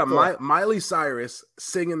 Who would have thought? Miley Cyrus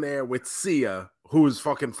singing there with Sia, who is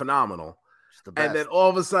fucking phenomenal. And then all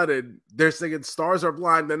of a sudden, they're singing Stars Are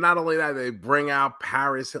Blind. And not only that, they bring out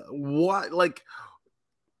Paris. What? Like,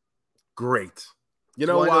 great. You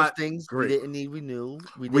know what? Things great. We didn't need, we knew.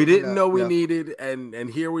 We didn't know we needed. And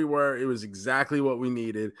here we were. It was exactly what we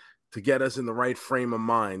needed to get us in the right frame of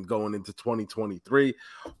mind going into 2023.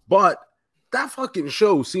 But that fucking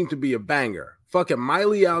show seemed to be a banger. Fucking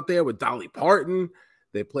Miley out there with Dolly Parton.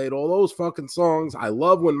 They played all those fucking songs. I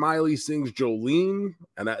love when Miley sings Jolene.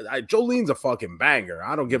 And Jolene's a fucking banger.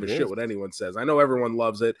 I don't give a shit what anyone says. I know everyone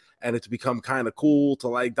loves it. And it's become kind of cool to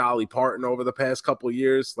like Dolly Parton over the past couple of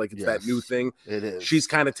years. Like it's that new thing. It is. She's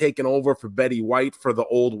kind of taken over for Betty White, for the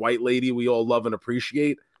old white lady we all love and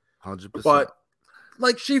appreciate. 100%. But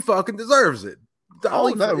like, she fucking deserves it.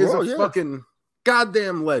 Dolly is a fucking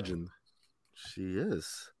goddamn legend. She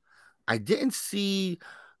is. I didn't see.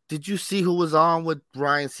 Did you see who was on with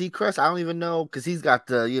Ryan Seacrest? I don't even know, because he's got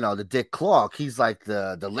the Dick Clark. He's like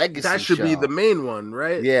the legacy. That should be the main one,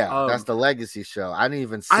 right? Yeah, that's the legacy show. I didn't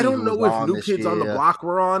even see. I don't know if New Kids on the Block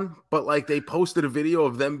were on, but like they posted a video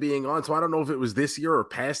of them being on, so I don't know if it was this year or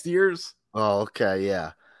past years. Oh, okay,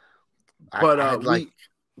 yeah. But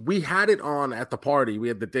we had it on at the party. We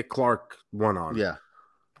had the Dick Clark one on. Yeah.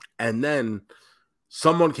 And then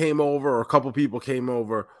someone came over, or a couple people came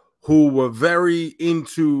over, who were very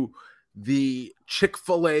into the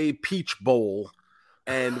Chick-fil-A Peach Bowl.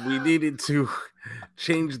 And we needed to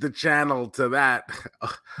change the channel to that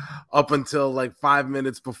up until like 5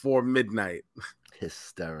 minutes before midnight.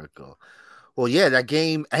 Hysterical. Well, yeah, that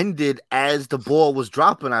game ended as the ball was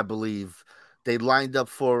dropping, I believe. They lined up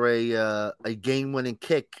for a game-winning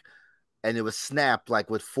kick, and it was snapped like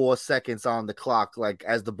with 4 seconds on the clock, like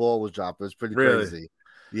as the ball was dropped. It was pretty crazy.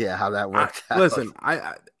 Yeah, how that worked out. Listen,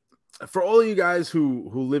 I for all of you guys who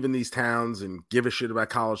live in these towns and give a shit about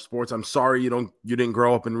college sports, I'm sorry you didn't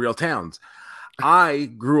grow up in real towns.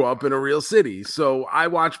 I grew up in a real city, so I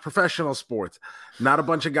watch professional sports, not a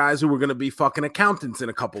bunch of guys who were going to be fucking accountants in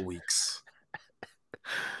a couple weeks.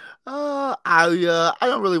 I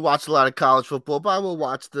don't really watch a lot of college football, but I will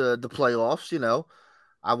watch the playoffs. You know,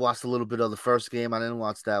 I watched a little bit of the first game. I didn't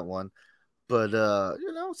watch that one, but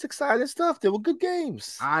it's exciting stuff. They were good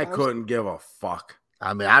games. I couldn't give a fuck.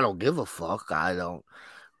 I mean, I don't give a fuck.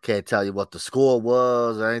 Can't tell you what the score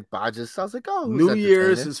was or anything, but I was like, oh, New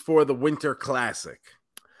Year's is for the Winter Classic.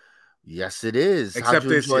 Yes, it is. Except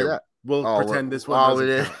this year. We'll pretend this one doesn't. It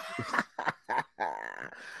is.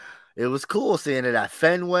 It was cool seeing it at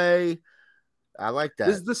Fenway. I like that.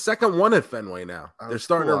 This is the second one at Fenway now. They're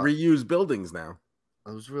starting to reuse buildings now.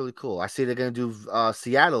 It was really cool. I see they're going to do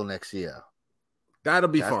Seattle next year. That'll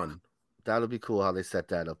be fun. That'll be cool how they set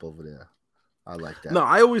that up over there. I like that. No,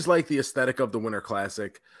 I always like the aesthetic of the Winter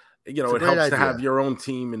Classic. You know, it helps to have your own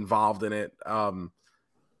team involved in it.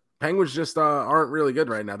 Penguins just aren't really good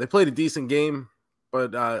right now. They played a decent game,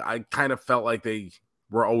 but I kind of felt like they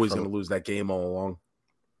were always going to lose that game all along.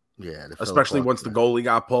 Yeah, especially once the goalie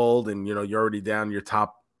got pulled and you're already down your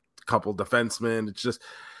top couple defensemen. It's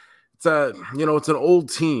an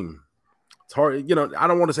old team. It's hard, I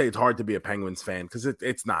don't want to say it's hard to be a Penguins fan because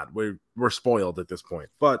it's not. We're spoiled at this point.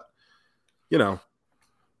 But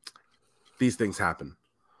these things happen.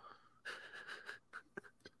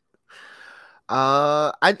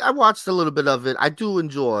 I watched a little bit of it. I do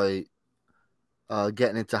enjoy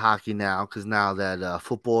getting into hockey now because now that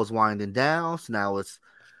football is winding down, so now it's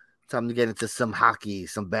time to get into some hockey,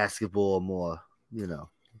 some basketball more. You know,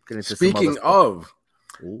 get into Speaking some other of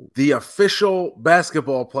the official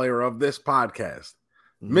basketball player of this podcast,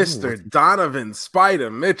 Mr. Donovan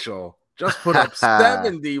Spider Mitchell, just put up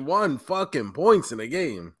 71 fucking points in a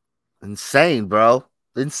game. Insane, bro.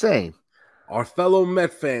 Insane. Our fellow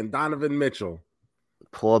Met fan, Donovan Mitchell.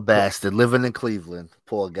 Poor bastard, living in Cleveland.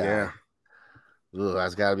 Poor guy. Yeah. Ooh,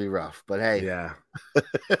 that's got to be rough. But hey, yeah,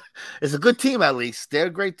 it's a good team at least. They're a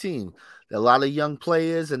great team. There are a lot of young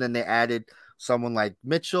players, and then they added someone like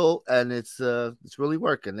Mitchell, and it's really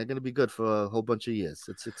working. They're going to be good for a whole bunch of years.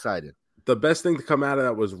 It's exciting. The best thing to come out of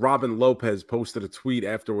that was Robin Lopez posted a tweet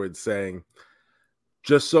afterwards saying,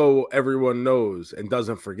 just so everyone knows and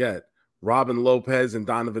doesn't forget, Robin Lopez and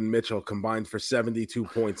Donovan Mitchell combined for 72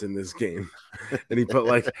 points in this game. And he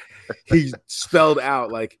put he spelled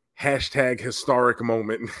out #historic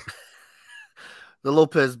moment. The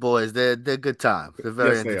Lopez boys, they're good time. They're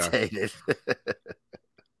very entertaining.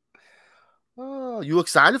 Oh, you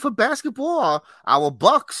excited for basketball? Our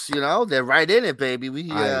Bucks, they're right in it,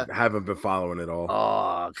 baby. I haven't been following it all.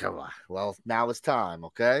 Oh, come on. Well, now it's time,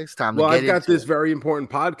 okay? It's time to get I've got this very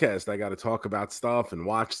important podcast. I got to talk about stuff and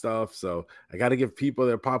watch stuff. So I got to give people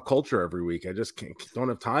their pop culture every week. I just don't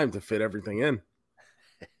have time to fit everything in.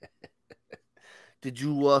 Did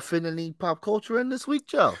you fit any pop culture in this week,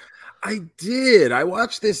 Joe? I did. I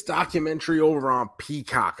watched this documentary over on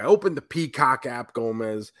Peacock. I opened the Peacock app,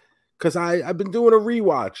 Gomez, because I've been doing a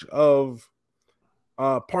rewatch of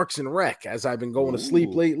Parks and Rec as I've been going to sleep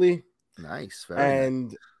lately. Nice.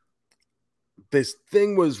 And this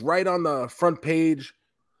thing was right on the front page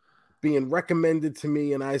being recommended to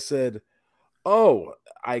me. And I said, oh,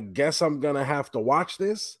 I guess I'm going to have to watch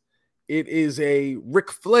this. It is a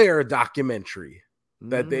Ric Flair documentary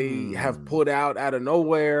that they have put out of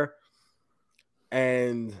nowhere.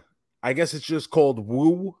 And I guess it's just called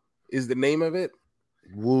Woo is the name of it.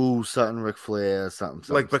 Woo, something Ric Flair,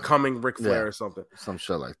 something like becoming Ric Flair or something. Some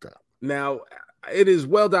shit like that. Now, it is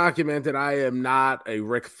well documented. I am not a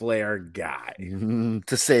Ric Flair guy,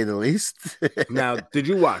 to say the least. Now, did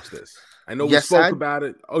you watch this? I know we spoke about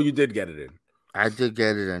it. Oh, you did get it in. I did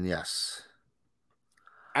get it in, yes.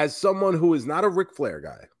 As someone who is not a Ric Flair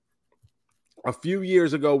guy, a few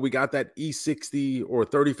years ago, we got that E60 or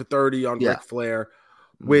 30 for 30 on Ric Flair,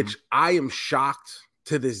 which I am shocked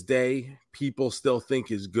to this day people still think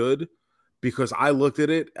is good, because I looked at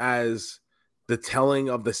it as the telling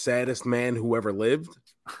of the saddest man who ever lived.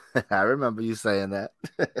 I remember you saying that.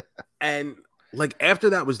 And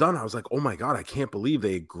after that was done, I was like, oh my God, I can't believe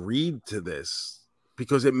they agreed to this,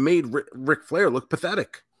 because it made Ric Flair look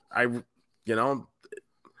pathetic.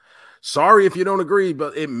 Sorry if you don't agree,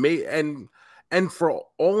 but it made, and for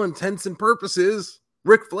all intents and purposes,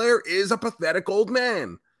 Ric Flair is a pathetic old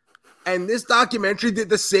man. And this documentary did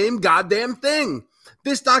the same goddamn thing.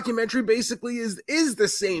 This documentary basically is the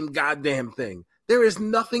same goddamn thing. There is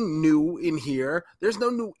nothing new in here. There's no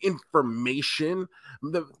new information.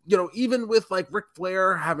 Even with Ric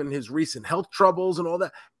Flair having his recent health troubles and all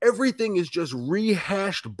that, everything is just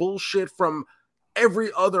rehashed bullshit from every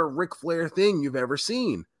other Ric Flair thing you've ever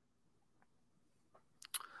seen.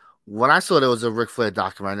 When I saw there was a Ric Flair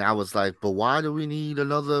documentary, I was like, but why do we need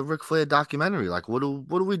another Ric Flair documentary? What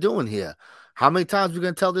are we doing here? How many times are we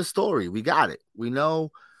going to tell this story? We got it. We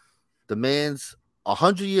know the man's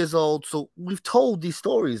 100 years old, so we've told these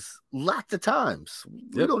stories lots of times.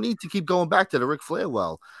 We don't need to keep going back to the Ric Flair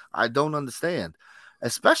well. I don't understand.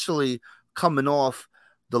 Especially coming off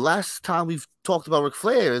the last time we've talked about Ric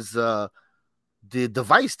Flair is the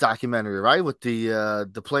Vice documentary, right? With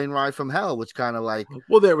the plane ride from hell, which kind of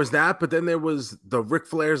well, there was that, but then there was the Ric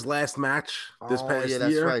Flair's last match this past year.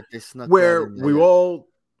 That's right. They snuck where we all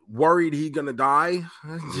worried he gonna die.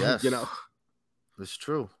 Yes, it's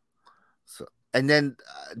true. So, and then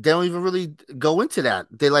they don't even really go into that.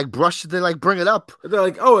 They bring it up. They're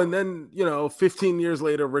like, oh, and then 15 years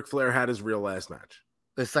later, Ric Flair had his real last match.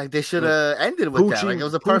 It's like they should have ended with that. It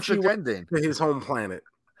was a perfect ending to his home planet.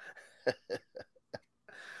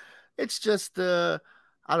 It's just, I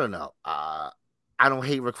don't know. I don't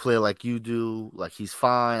hate Ric Flair like you do. He's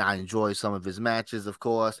fine. I enjoy some of his matches, of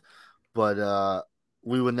course. But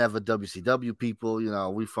we were never WCW people.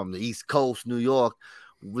 We from the East Coast, New York.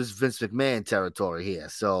 It was Vince McMahon territory here.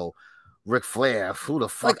 So Ric Flair, who the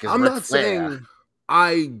fuck is I'm Ric not Flair? Saying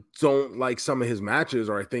I don't like some of his matches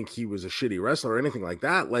or I think he was a shitty wrestler or anything like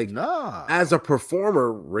that. Nah. As a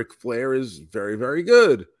performer, Ric Flair is very, very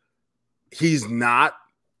good. He's not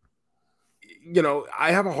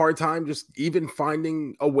I have a hard time just even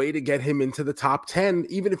finding a way to get him into the top 10,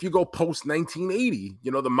 even if you go post 1980,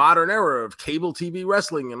 the modern era of cable TV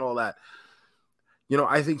wrestling and all that.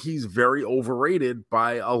 I think he's very overrated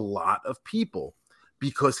by a lot of people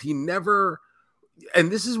because he never,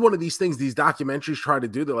 and this is one of these things these documentaries try to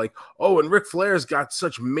do. They're like, oh, and Ric Flair's got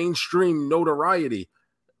such mainstream notoriety.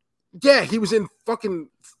 Yeah, he was in fucking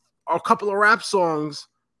a couple of rap songs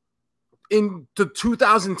in the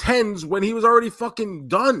 2010s when he was already fucking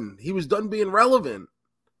done. He was done being relevant.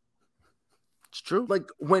 It's true. Like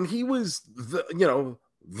when he was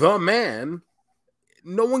the man,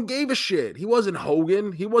 no one gave a shit. He wasn't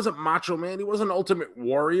Hogan. He wasn't Macho Man. He wasn't Ultimate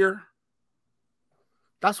Warrior.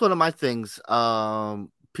 That's one of my things.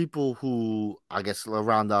 People who, I guess,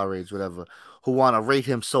 around our age, whatever, who want to rate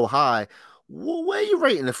him so high, where are you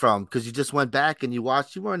rating it from? Because you just went back and you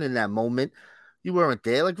watched. You weren't in that moment. You weren't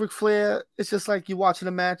there. Like Ric Flair, it's just like you watching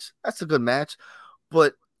a match. That's a good match.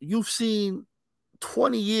 But you've seen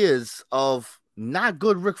 20 years of not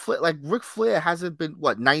good Ric Flair. Like Ric Flair hasn't been,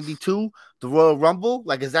 92? The Royal Rumble?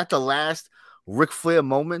 Like, is that the last Ric Flair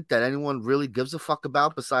moment that anyone really gives a fuck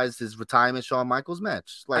about besides his retirement Shawn Michaels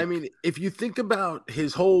match? Like, I mean, if you think about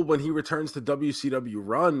his whole when he returns to WCW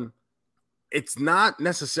run, it's not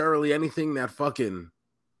necessarily anything that fucking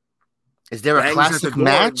is there a classic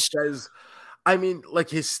match? Says, I mean, like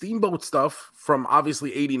his Steamboat stuff from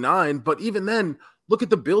obviously 89, but even then, look at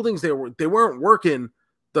the buildings they weren't working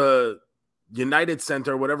the United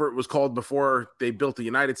Center, whatever it was called before they built the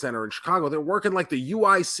United Center in Chicago. They're working like the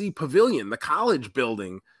UIC Pavilion, the college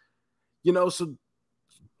building, so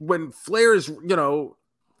when Flair is,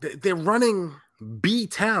 they're running B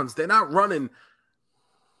towns. They're not running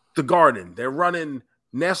the Garden. They're running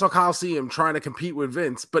Nassau Coliseum trying to compete with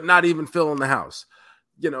Vince, but not even filling the house,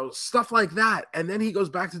 stuff like that. And then he goes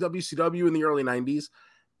back to WCW in the early 90s.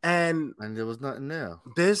 And there was nothing there.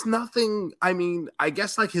 There's nothing. I mean, I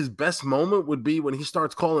guess like his best moment would be when he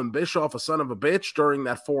starts calling Bischoff a son of a bitch during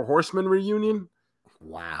that Four Horsemen reunion.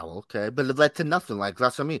 Wow. Okay, but it led to nothing. Like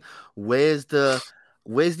that's what I mean. Where's the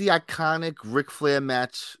iconic Ric Flair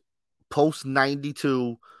match post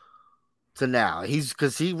 92 to now?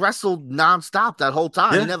 Because he wrestled nonstop that whole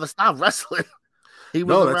time. Yeah. He never stopped wrestling. He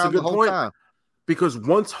was around the whole time. Because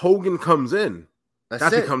once Hogan comes in, that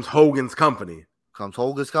becomes Hogan's company. Comes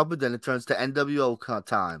Hogan's company, then it turns to NWO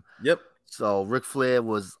time. Yep. So Ric Flair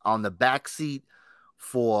was on the back seat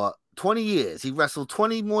for 20 years. He wrestled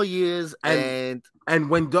 20 more years. And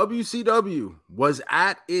when WCW was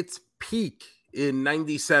at its peak in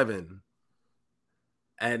 97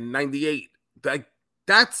 and 98,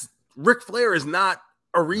 that's Ric Flair is not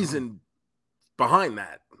a reason behind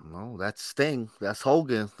that. No, that's Sting. That's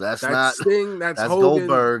Hogan. That's not Sting. That's Hogan.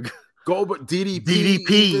 Goldberg. DDP.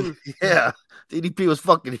 DDP. Yeah. DDP was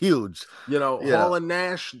fucking huge. Hall and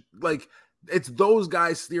Nash, like it's those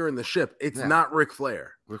guys steering the ship. It's not Ric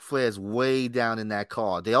Flair. Ric Flair's way down in that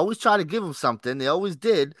car. They always try to give him something. They always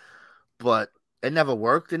did, but it never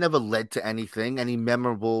worked. It never led to anything, any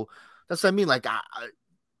memorable. That's what I mean. Like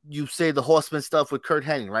you say the Horseman stuff with Kurt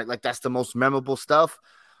Hennig, right? Like that's the most memorable stuff.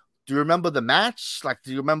 Do you remember the match? Like,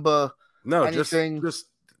 do you remember anything? Just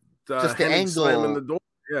the angle slamming the door.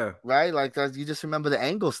 Yeah. Right? Like, you just remember the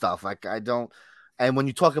angle stuff. Like, I don't. And when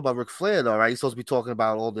you talk about Ric Flair, though, right, you're supposed to be talking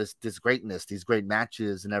about all this greatness, these great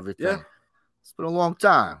matches and everything. Yeah. It's been a long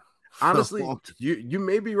time. Honestly, you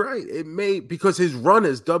may be right. It may, because his run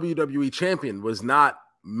as WWE champion was not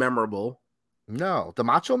memorable. No. The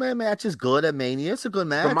Macho Man match is good at Mania. It's a good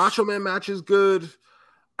match. The Macho Man match is good.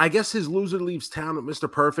 I guess his loser leaves town at Mr.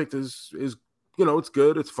 Perfect is it's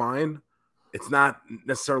good. It's fine. It's not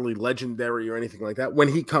necessarily legendary or anything like that. When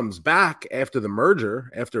he comes back after the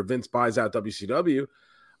merger, after Vince buys out WCW,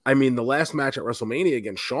 I mean, the last match at WrestleMania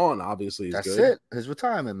against Shawn obviously is good. That's it. His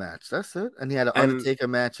retirement match. That's it. And he had an Undertaker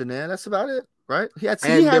match in there. That's about it, right?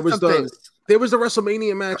 There was the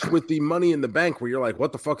WrestleMania match with the Money in the Bank where you're like,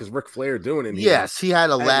 what the fuck is Ric Flair doing in here? Yes, he had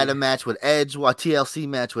a ladder match with Edge, a TLC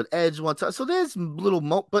match with Edge one time. So there's little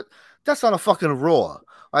but that's on a fucking Raw.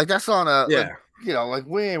 Like that's on a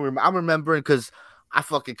I'm remembering because I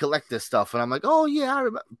fucking collect this stuff and I'm like, oh yeah, I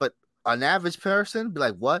remember. But an average person be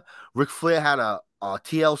like, what? Ric Flair had a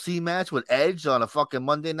TLC match with Edge on a fucking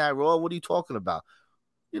Monday Night Raw. What are you talking about?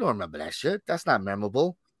 You don't remember that shit. That's not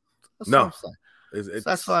memorable. No.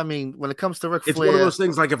 That's what I mean. When it comes to Ric Flair, it's one of those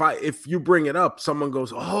things. Like if you bring it up, someone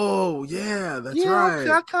goes, "Oh yeah, that's right."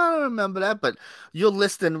 I kind of remember that. But you're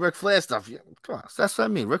listing Ric Flair stuff. Come on, that's what I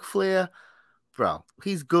mean. Ric Flair, bro,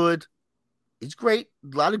 he's good. He's great.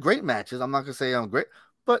 A lot of great matches. I'm not gonna say I'm great,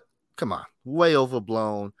 but come on, way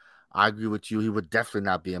overblown. I agree with you. He would definitely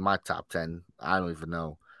not be in my top 10. I don't even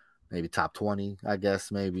know. maybe top 20, I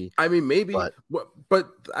guess, maybe. I mean, maybe, but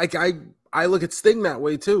I look at Sting that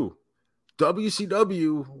way too.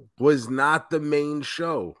 WCW was not the main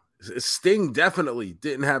show. Sting definitely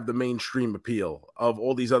didn't have the mainstream appeal of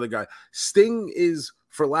all these other guys. Sting is,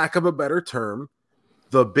 for lack of a better term,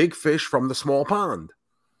 the big fish from the small pond.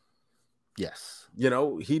 Yes. You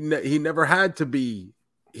know, he never had to be.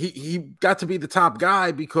 He got to be the top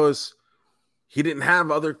guy because he didn't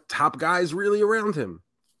have other top guys really around him.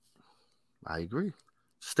 I agree.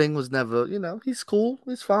 Sting was never, he's cool.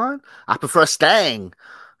 He's fine. I prefer Stang,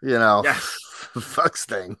 Yes. Fuck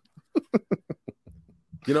Sting.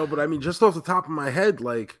 But I mean, just off the top of my head,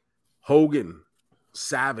 like Hogan,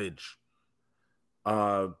 Savage,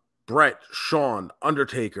 Brett, Shawn,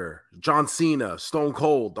 Undertaker, John Cena, Stone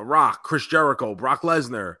Cold, The Rock, Chris Jericho, Brock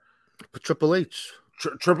Lesnar, but Triple H.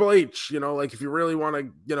 Triple H, like if you really want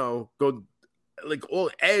to, go like all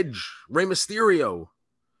Edge, Rey Mysterio.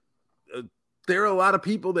 There are a lot of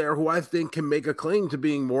people there who I think can make a claim to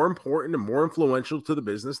being more important and more influential to the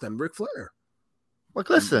business than Ric Flair. Like,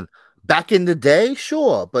 listen, back in the day,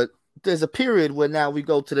 sure, but there's a period where now we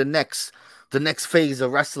go to the next phase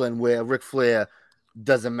of wrestling where Ric Flair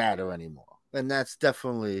doesn't matter anymore, and that's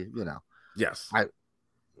definitely, yes,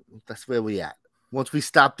 that's where we at. Once we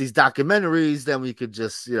stop these documentaries, then we could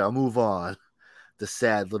just, move on. The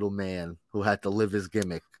sad little man who had to live his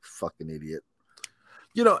gimmick, fucking idiot.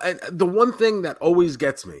 And the one thing that always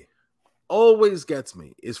gets me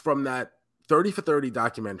is from that 30 for 30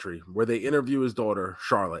 documentary where they interview his daughter,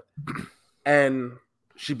 Charlotte. And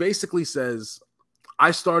she basically says,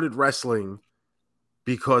 I started wrestling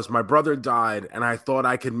because my brother died and I thought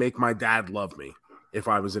I could make my dad love me if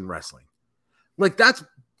I was in wrestling. Like, that's,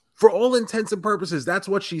 for all intents and purposes, that's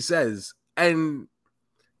what she says. And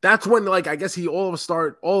that's when, like, I guess he all of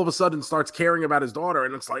a sudden starts caring about his daughter.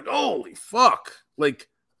 And it's like, holy fuck. Like,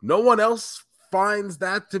 no one else finds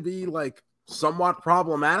that to be, like, somewhat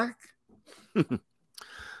problematic.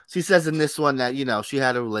 She says in this one that, she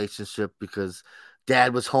had a relationship because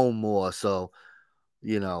dad was home more. So,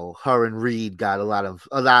 her and Reed got a lot of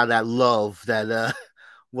that love that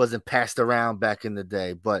wasn't passed around back in the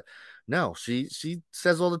day. But no, she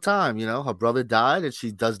says all the time, her brother died and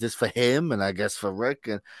she does this for him and I guess for Rick.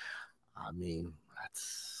 And I mean,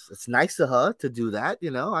 it's nice of her to do that,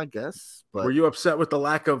 I guess. But were you upset with the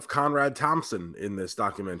lack of Conrad Thompson in this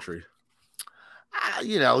documentary? Do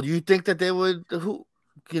you think that they would? Who?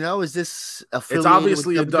 Is this affiliated it's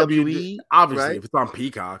obviously with WWE? Obviously, right? If it's on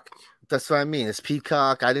Peacock. That's what I mean. It's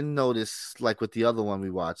Peacock. I didn't notice like with the other one we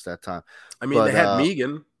watched that time. I mean, they had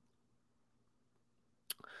Megan.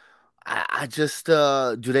 I just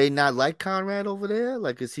do they not like Conrad over there?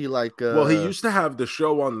 Like, is he like? Well, he used to have the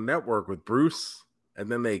show on the network with Bruce,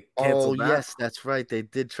 and then they canceled that. Yes, that's right. They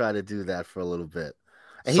did try to do that for a little bit.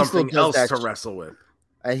 And something else to wrestle with.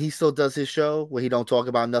 And he still does his show where he don't talk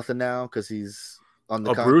about nothing now because he's on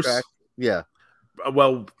the contract. Bruce? Yeah.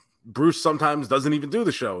 Well, Bruce sometimes doesn't even do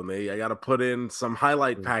the show, and I got to put in some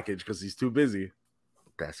highlight package because he's too busy.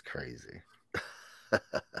 That's crazy.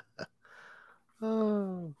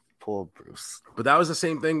 Oh, poor Bruce. But that was the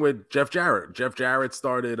same thing with Jeff Jarrett. Jeff Jarrett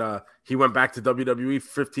started, he went back to WWE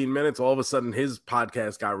for 15 minutes. All of a sudden, his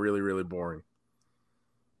podcast got really, really boring.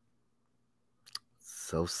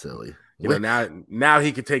 So silly. Now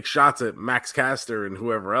he could take shots at Max Caster and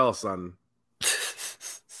whoever else on.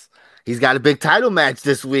 He's got a big title match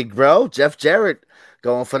this week, bro. Jeff Jarrett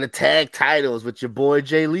going for the tag titles with your boy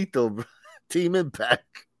Jay Lethal, bro. Team Impact.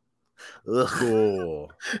 Ugh.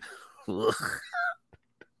 Cool. Ugh.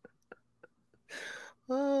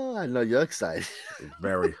 Oh, I know you're excited.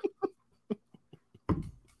 Very.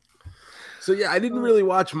 So yeah, I didn't really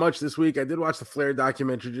watch much this week. I did watch the Flair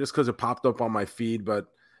documentary just because it popped up on my feed, but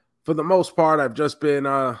for the most part, I've just been,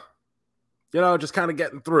 just kind of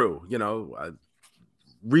getting through. I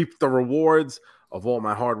reaped the rewards of all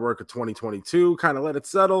my hard work of 2022. Kind of let it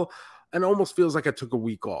settle, and it almost feels like I took a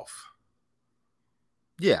week off.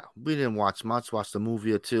 Yeah, we didn't watch much. Watched a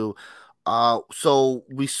movie or two. So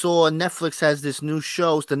we saw Netflix has this new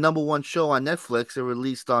show. It's the number one show on Netflix. It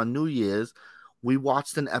released on New Year's. We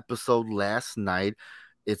watched an episode last night.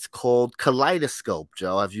 It's called Kaleidoscope,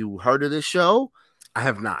 Joe. Have you heard of this show? I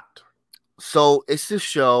have not. So it's this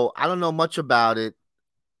show. I don't know much about it.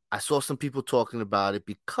 I saw some people talking about it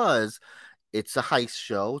because it's a heist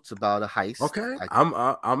show. It's about a heist. Okay,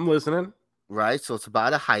 I'm listening. Right, so it's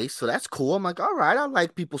about a heist. So that's cool. I'm like, all right, I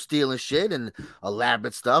like people stealing shit and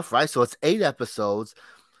elaborate stuff, right? So it's 8 episodes.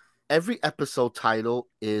 Every episode title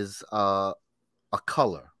is a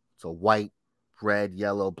color. So white, red,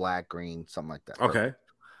 yellow, black, green, something like that. Okay.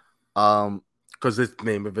 because the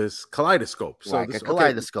name of his kaleidoscope. So like this a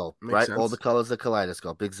kaleidoscope, makes right? sense. All the colors of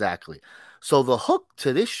kaleidoscope, exactly. So the hook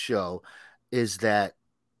to this show is that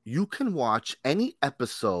you can watch any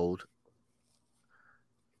episode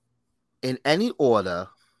in any order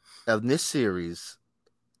of this series,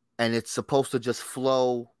 and it's supposed to just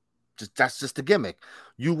flow. That's just the gimmick.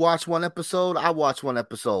 You watch one episode, I watch one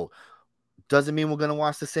episode. Doesn't mean we're gonna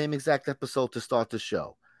watch the same exact episode to start the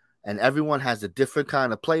show. And everyone has a different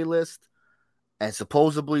kind of playlist. And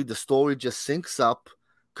supposedly the story just syncs up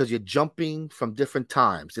because you're jumping from different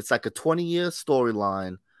times. It's like a 20-year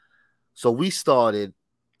storyline. So we started,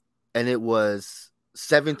 and it was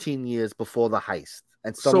 17 years before the heist,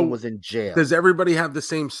 and someone was in jail. Does everybody have the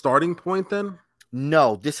same starting point then?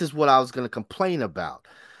 No, this is what I was going to complain about.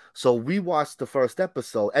 So we watched the first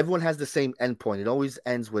episode. Everyone has the same endpoint. It always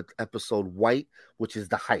ends with episode White, which is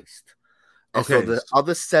the heist. And so the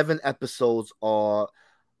other 7 episodes are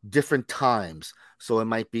different times. So it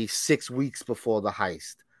might be 6 weeks before the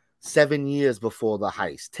heist, 7 years before the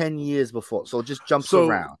heist, 10 years before. So it just jumps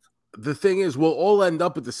around. The thing is, we'll all end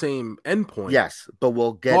up at the same endpoint. Yes, but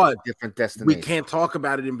we'll get different destinations. We can't talk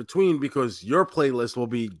about it in between because your playlist will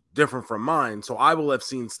be different from mine. So I will have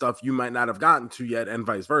seen stuff you might not have gotten to yet, and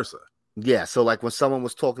vice versa. Yeah, so like when someone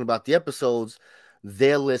was talking about the episodes,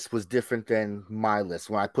 their list was different than my list.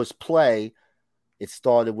 When I pushed play, it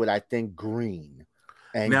started with, I think, Green.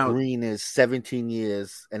 And now, Green is 17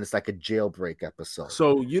 years, and it's like a jailbreak episode.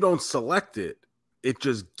 So you don't select it. It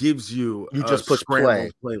just gives you just push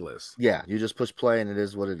play playlist. Yeah, you just push play, and it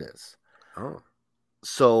is what it is. Oh.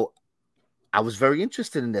 So I was very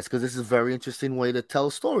interested in this because this is a very interesting way to tell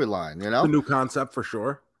a storyline, you know? A new concept for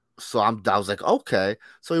sure. So I was like, okay.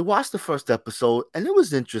 So we watched the first episode, and it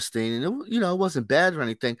was interesting, and it, it wasn't bad or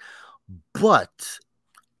anything. But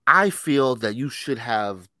I feel that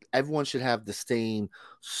everyone should have the same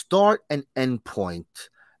start and end point,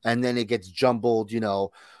 and then it gets jumbled,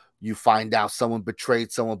 you find out someone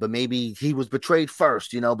betrayed someone, but maybe he was betrayed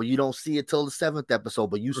first, but you don't see it till the 7th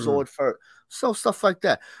episode, but you saw it first. So stuff like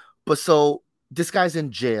that. But so this guy's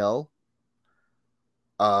in jail.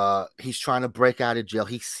 He's trying to break out of jail.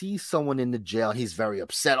 He sees someone in the jail. And he's very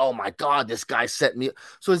upset. Oh my God, this guy set me.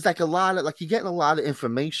 So it's like you're getting a lot of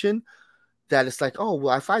information that it's like, oh,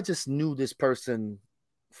 well, if I just knew this person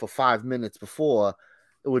for 5 minutes before,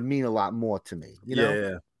 it would mean a lot more to me, you know?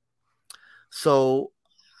 Yeah. So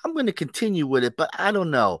I'm going to continue with it, but I don't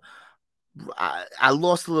know. I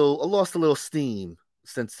lost a little steam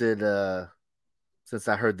since I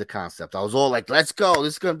heard the concept. I was all like, let's go.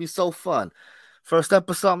 This is going to be so fun. First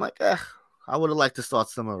episode, I'm like, I would have liked to start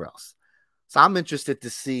somewhere else. So I'm interested to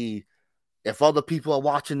see if other people are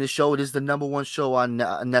watching this show. It is the #1 show on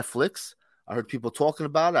Netflix. I heard people talking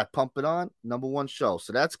about it. I pump it on, #1 show.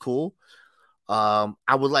 So that's cool.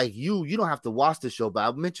 I would like you don't have to watch the show, but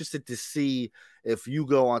I'm interested to see if you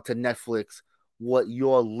go onto Netflix, what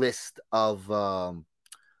your list of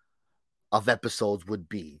episodes would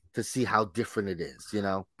be to see how different it is,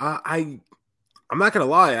 I'm not gonna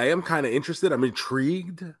lie, I am kind of interested. I'm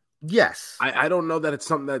intrigued. Yes. I don't know that it's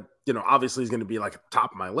something that, obviously is going to be like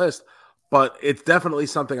top of my list, but it's definitely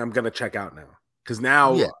something I'm going to check out now. Because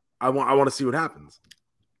now I want to see what happens.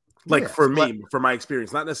 Like for me, for my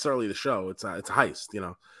experience, not necessarily the show. It's a heist,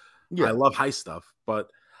 Yeah. I love heist stuff, but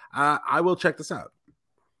I will check this out.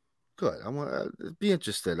 Good. I'm gonna be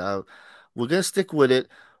interested. We're gonna stick with it,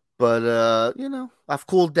 but I've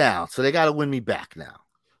cooled down, so they got to win me back now.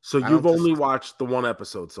 So you've only watched the 1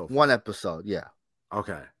 episode so far? 1 episode, yeah.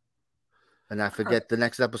 Okay. And I forget the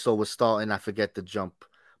next episode was starting. I forget the jump,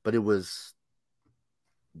 but it was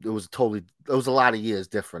a lot of years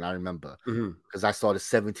different. I remember because I started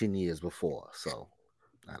 17 years before. So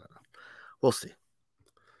I don't know. We'll see.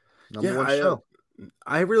 #1 show.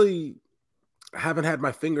 I really haven't had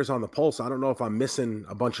my fingers on the pulse. I don't know if I'm missing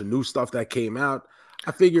a bunch of new stuff that came out.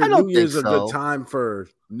 I figure New Year's a good time for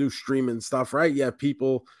new streaming stuff, right? Yeah,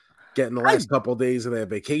 people getting the last couple of days of their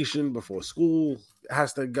vacation before school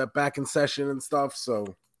has to get back in session and stuff.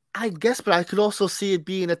 So I guess, but I could also see it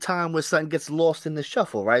being a time where something gets lost in the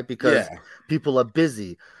shuffle, right? Because people are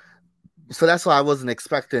busy. So that's why I wasn't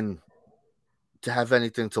expecting to have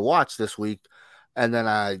anything to watch this week. And then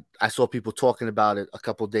I saw people talking about it a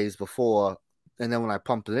couple of days before. And then when I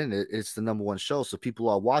pumped it in, it's the #1 show. So people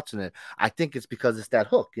are watching it. I think it's because it's that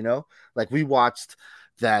hook, Like we watched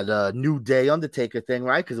that New Day Undertaker thing,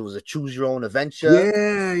 right? Because it was a choose your own adventure.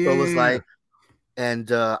 Yeah. So it was like,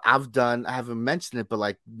 and I haven't mentioned it, but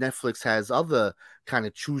like Netflix has other kind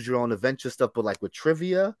of choose your own adventure stuff, but like with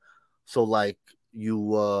trivia. So like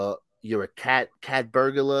you're a cat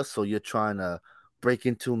burglar, so you're trying to break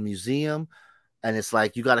into a museum. and it's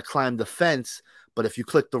like you got to climb the fence, but if you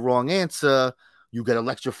click the wrong answer, you get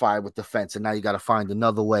electrified with the fence, and now you got to find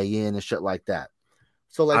another way in and shit like that.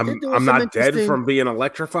 So like they're doing I'm some not dead interesting. from being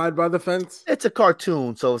electrified by the fence. It's a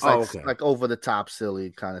cartoon, so it's like okay. like over the top,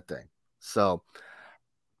 silly kind of thing. So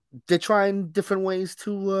they're trying different ways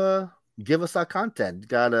to give us our content.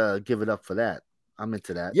 Gotta give it up for that. I'm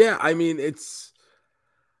into that. Yeah, I mean,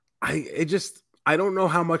 I don't know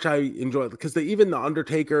how much I enjoy it because even the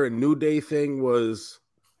Undertaker and New Day thing was,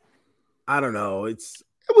 I don't know. It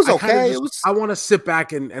was I okay. I want to sit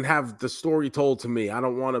back and have the story told to me. I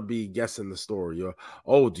don't want to be guessing the story. Or,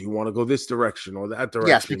 oh, do you want to go this direction or that direction?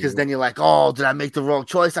 Yes, because then you're like, oh, did I make the wrong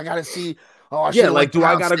choice? I gotta see. Oh, I yeah, like, do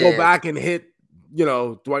I got to go downstairs. back and hit? You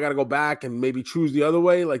know, do I got to go back and maybe choose the other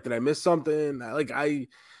way? Like, did I miss something? Like, and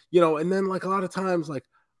then like a lot of times, like,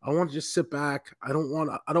 I want to just sit back. I don't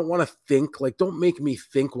want to think. Like, don't make me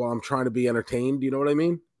think while I'm trying to be entertained. You know what I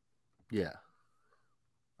mean? Yeah,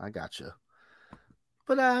 I gotcha.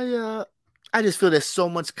 But I just feel there's so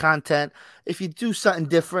much content. If you do something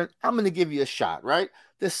different, I'm gonna give you a shot, right?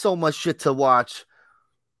 There's so much shit to watch.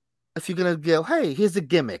 If you're gonna go, hey, here's a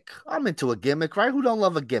gimmick. I'm into a gimmick, right? Who don't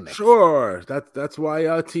love a gimmick? Sure. That's why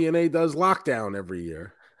TNA does Lockdown every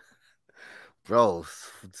year. Bro,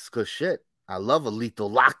 it's good shit. I love a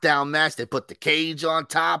lethal lockdown match. They put the cage on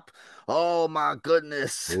top. Oh my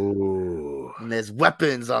goodness. Ooh. And there's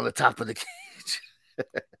weapons on the top of the cage.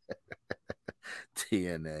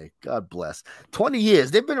 TNA. God bless. 20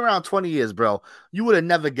 years. They've been around 20 years, bro. You would have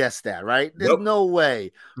never guessed that, right? There's no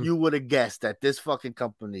way you would have guessed that this fucking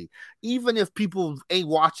company, even if people ain't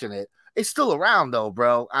watching it, it's still around though,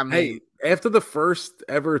 bro. I mean, hey, after the first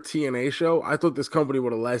ever TNA show, I thought this company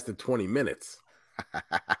would have lasted 20 minutes.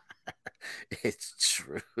 It's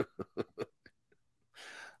true.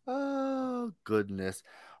 Oh goodness.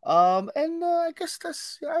 And I guess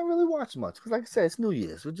I don't really watch much because, like I said, it's New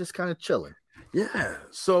Year's. We're just kind of chilling. Yeah.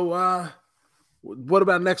 So, what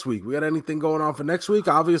about next week? We got anything going on for next week?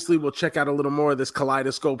 Obviously, we'll check out a little more of this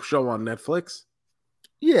Kaleidoscope show on Netflix.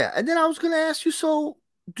 Yeah, and then I was gonna ask you, so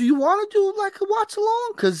do you want to do like a watch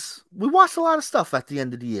along? Because we watch a lot of stuff at the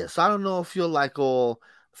end of the year, so I don't know if you're like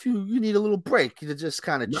if you need a little break to just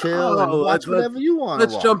kind of chill and watch whatever you want.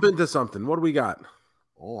 Let's jump into something. What do we got?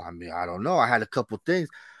 Oh, I mean, I don't know. I had a couple things.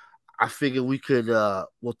 I figured we could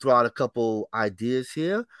we'll throw out a couple ideas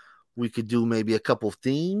here. We could do maybe a couple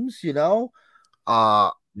themes, you know.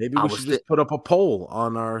 Maybe we should just put up a poll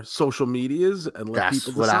on our social medias and let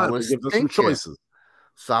people decide. Give us some choices.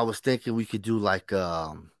 So I was thinking we could do like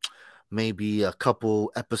maybe a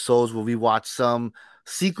couple episodes where we watch some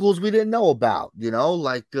sequels we didn't know about, you know,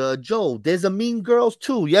 like Joe, there's a Mean Girls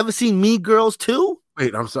 2. You ever seen Mean Girls 2?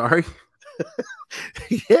 Wait, I'm sorry.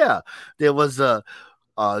 Yeah, there was a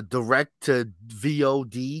direct to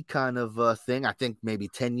VOD kind of thing. I think maybe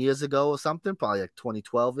 10 years ago or something, probably like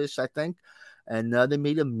 2012-ish, I think. And they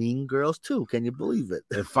made a Mean Girls 2. Can you believe it?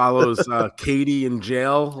 It follows Katie in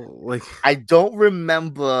jail. Like, I don't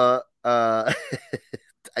remember.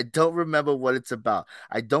 I don't remember what it's about.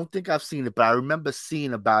 I don't think I've seen it, but I remember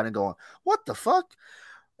seeing about it and going, "What the fuck?"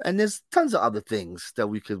 And there's tons of other things that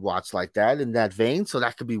we could watch like that in that vein. So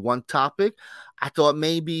that could be one topic. I thought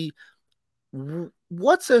maybe,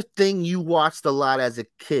 what's a thing you watched a lot as a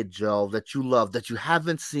kid, Joe, that you love that you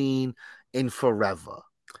haven't seen in forever?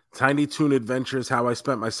 Tiny Toon Adventures, How I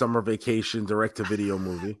Spent My Summer Vacation, direct-to-video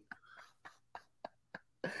movie.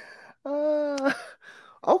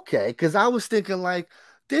 Okay, because I was thinking like,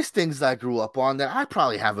 there's things I grew up on that I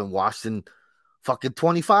probably haven't watched in fucking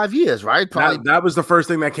 25 years, right? Probably that was the first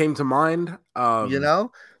thing that came to mind. You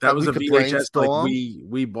know, that was a VHS like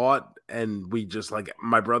we bought, and we just like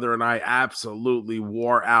my brother and I absolutely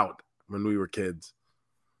wore out when we were kids.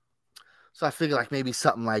 So I figured like maybe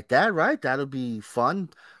something like that, right? That'll be fun.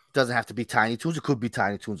 Doesn't have to be Tiny Toons. It could be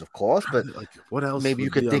Tiny Toons, of course, but like what else? Maybe you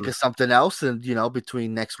could think of something else, and you know,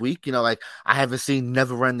 between next week, you know, like I haven't seen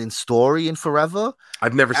Neverending Story in forever.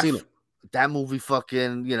 I've never seen it. That movie,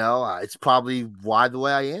 fucking, you know, it's probably why the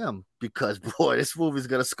way I am, because boy, this movie's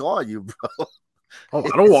gonna scar you, bro. Oh,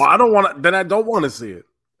 I don't want to. Then I don't want to see it.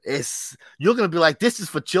 You're gonna be like, this is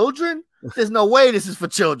for children. There's no way this is for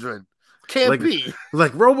children. Can't be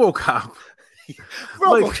like RoboCop.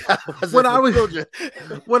 RoboCop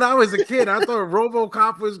when I was a kid, I thought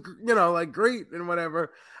RoboCop was, you know, like great and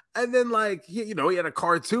whatever. And then like he had a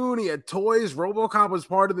cartoon, he had toys. RoboCop was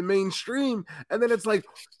part of the mainstream, and then it's like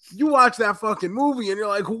you watch that fucking movie and you're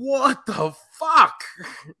like, what the fuck?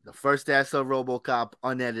 The first day I saw RoboCop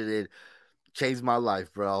unedited changed my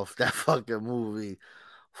life, bro. That fucking movie.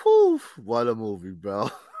 Whew, what a movie, bro.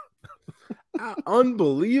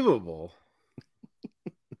 Unbelievable.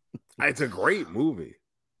 It's a great movie.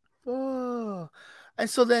 Oh. And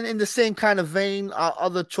so then in the same kind of vein, our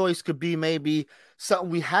other choice could be maybe something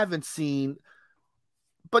we haven't seen,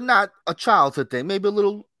 but not a childhood thing, maybe a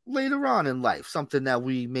little later on in life, something that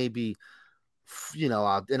we maybe, in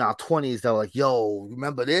our 20s that were like, yo,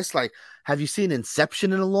 remember this? Like, have you seen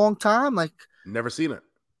Inception in a long time? Like, never seen it.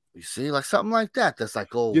 You see, like something like that. That's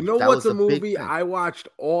like, oh, you know that what's was a movie I watched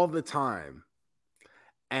all the time,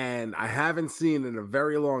 and I haven't seen in a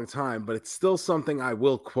very long time, but it's still something I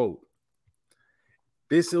will quote.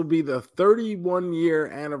 This will be the 31-year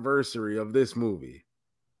anniversary of this movie,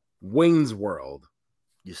 Wayne's World.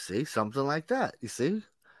 You see, something like that. You see,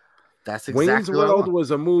 that's exactly Wayne's World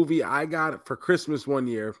was a movie I got for Christmas one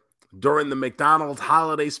year during the McDonald's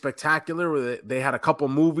Holiday Spectacular, where they had a couple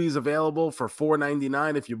movies available for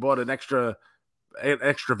 $4.99. If you bought an extra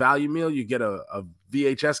value meal, you get a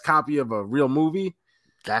VHS copy of a real movie.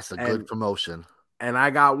 That's a good promotion. And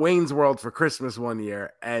I got Wayne's World for Christmas one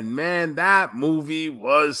year. And man, that movie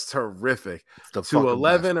was terrific. To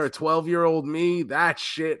 11 or 12-year-old me, that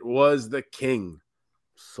shit was the king.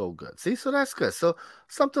 So good. See, so that's good. So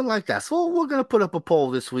something like that. So we're going to put up a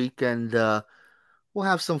poll this week, and we'll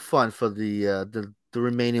have some fun for the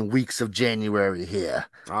remaining weeks of January here.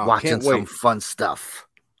 Watching some fun stuff.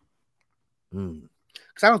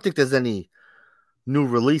 Because I don't think there's any new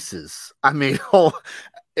releases. I mean,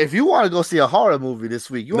 if you want to go see a horror movie this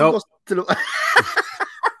week, you want to go to the...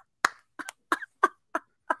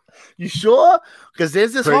 You sure? Because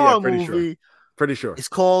there's this horror movie. Pretty sure. It's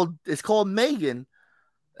called Megan.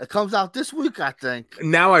 It comes out this week, I think.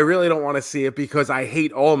 Now I really don't want to see it because I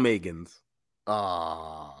hate all Megans.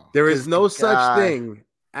 Oh, there is no such thing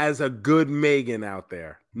as a good Megan out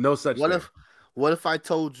there. No such thing. What if I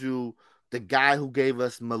told you the guy who gave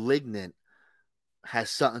us Malignant has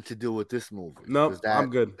something to do with this movie? No, I'm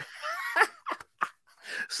good.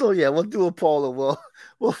 So yeah, we'll do a poll and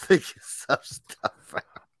we'll figure some stuff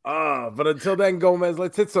out. But until then, Gomez,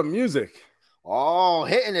 let's hit some music. Oh,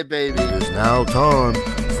 hitting it, baby. It's now time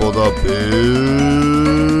for the big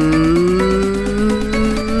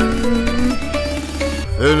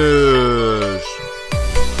finish.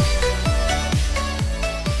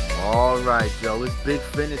 All right, Joe, it's big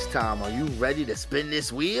finish time. Are you ready to spin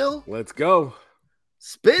this wheel? Let's go.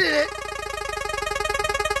 Spin it.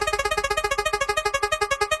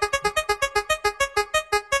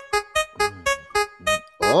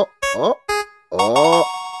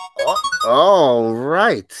 All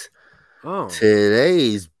right.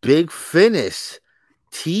 Today's big finish,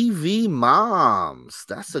 TV moms.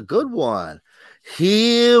 That's a good one.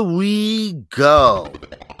 Here we go.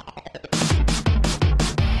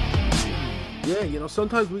 Yeah,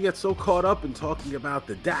 sometimes we get so caught up in talking about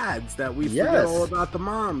the dads that we forget all about the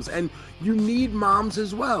moms. And you need moms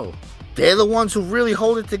as well. They're the ones who really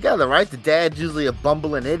hold it together, right? The dad's usually a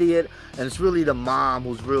bumbling idiot, and it's really the mom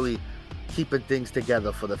who's really keeping things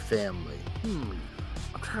together for the family. I'm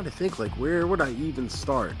trying to think, where would I even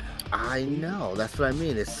start? I know, that's what I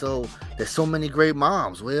mean. There's so many great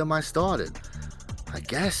moms. Where am I started? I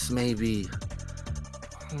guess maybe.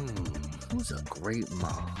 Who's a great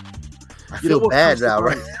mom? I feel bad now,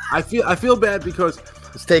 right? I feel bad because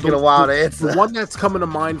it's taking a while to answer. The one that's coming to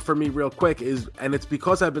mind for me real quick and it's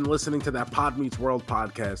because I've been listening to that Pod Meets World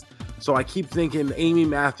podcast. So I keep thinking Amy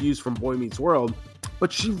Matthews from Boy Meets World.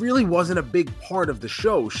 But she really wasn't a big part of the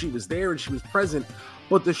show. She was there and she was present,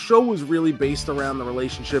 but the show was really based around the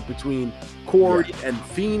relationship between Corey and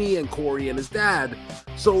Feeney and Corey and his dad.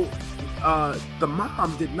 So the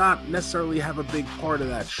mom did not necessarily have a big part of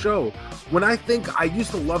that show. I used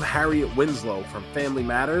to love Harriet Winslow from Family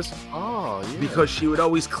Matters. Oh, yeah. Because she would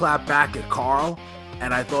always clap back at Carl,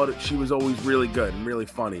 and I thought she was always really good and really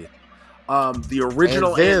funny. The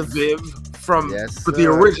original Aunt Viv the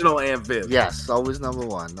original Aunt Viv. Yes, always number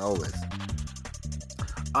one, always.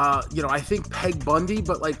 I think Peg Bundy,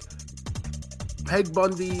 but Peg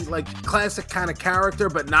Bundy, classic kind of character,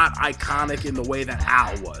 but not iconic in the way that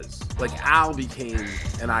Al was. Al became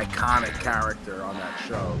an iconic character on that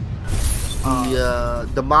show.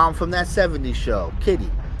 The mom from that 70s show, Kitty,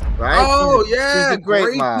 right? Oh, she's a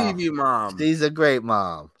great mom. TV mom. She's a great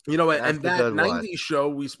mom. And that 90s show,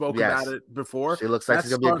 we spoke about it before. She looks like she's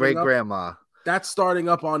going to be a great grandma. That's starting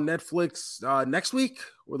up on Netflix next week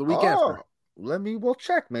or the week after. We'll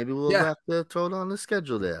check. Maybe we'll have to throw it on the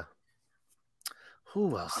schedule there.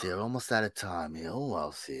 Who else here? Almost out of time here. Who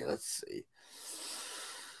else here? Let's see.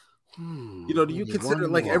 Do you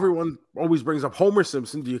consider, everyone always brings up Homer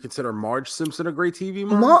Simpson, do you consider Marge Simpson a great TV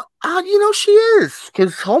mom? She is,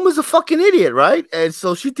 because Homer's a fucking idiot, right? And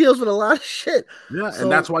so she deals with a lot of shit. Yeah, and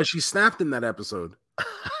that's why she snapped in that episode.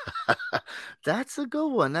 That's a good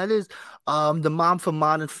one. That is the mom from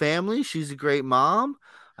Modern Family. She's a great mom.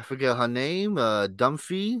 I forget her name.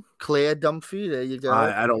 Dunphy, Claire Dunphy. There you go.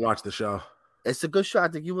 I don't watch the show. It's a good show. I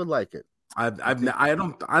think you would like it. I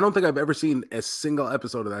don't think I've ever seen a single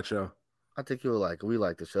episode of that show. I think you would like it. We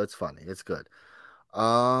like the show. It's funny. It's good.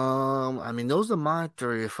 I mean, those are my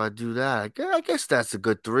three. If I do that, I guess that's a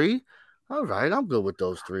good three. All right, I'm good with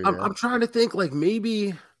those three. I'm trying to think, like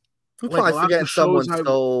maybe we're probably forgetting someone.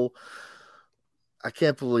 So I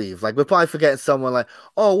can't believe, like, we're probably forgetting someone. Like,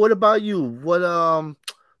 oh, what about you? What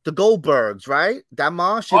the Goldbergs, right? That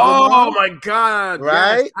mom. Oh my God!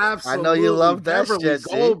 Right? Yes, absolutely. I know you love that Beverly shit.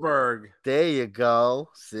 Goldberg. See? There you go.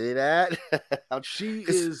 See that? She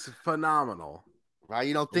is phenomenal. Right?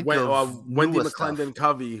 You don't think Wendy McClendon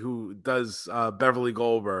Covey, who does Beverly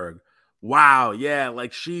Goldberg. Wow, yeah,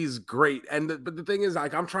 like she's great. But the thing is,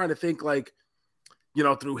 like, I'm trying to think, like,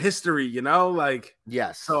 through history, like,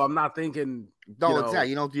 yes. So I'm not thinking. No,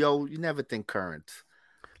 exactly. You never think current.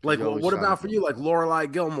 Like, what about for you, like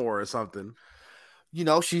Lorelai Gilmore or something?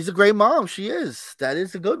 She's a great mom. She is. That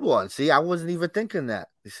is a good one. See, I wasn't even thinking that.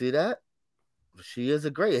 You see that? She is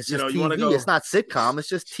a great. It's just TV. It's not sitcom. It's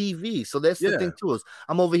just TV. So that's the thing too. Is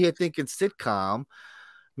I'm over here thinking sitcom.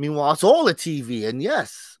 Meanwhile, it's all a TV. And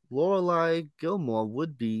yes, Lorelai Gilmore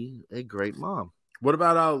would be a great mom. What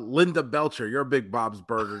about Linda Belcher? You're a big Bob's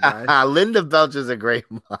Burger guy. Linda Belcher's a great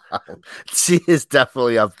mom. She is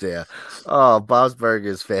definitely up there. Oh, Bob's Burger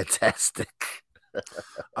is fantastic.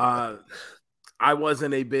 I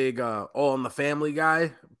wasn't a big All in the Family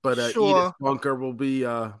guy, but Edith Bunker would have to be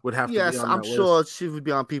on that list. Yes, I'm sure she would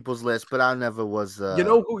be on people's list, but I never was. You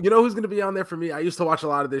know who's going to be on there for me? I used to watch a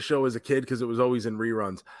lot of this show as a kid because it was always in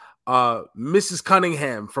reruns. Mrs.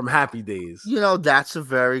 Cunningham from Happy Days. That's a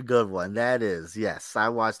very good one. That is, yes. I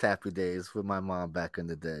watched Happy Days with my mom back in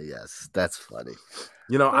the day. Yes, that's funny.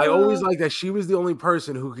 I always liked that she was the only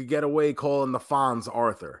person who could get away calling the Fonz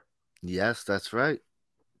Arthur. Yes, that's right.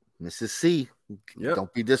 Mrs. C. Yep.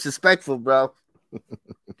 Don't be disrespectful, bro.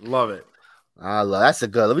 Love it. That's a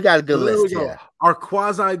good. We got a good list here. Our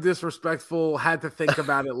quasi disrespectful had to think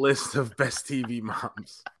about it list of best TV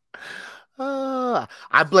moms.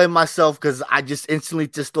 I blame myself because I just instantly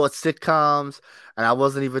just thought sitcoms, and I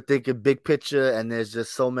wasn't even thinking big picture. And there's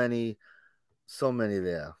just so many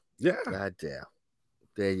there. Yeah. God damn.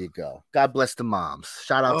 There you go. God bless the moms.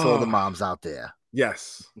 Shout out to all the moms out there.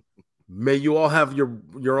 Yes. May you all have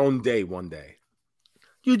your own day one day.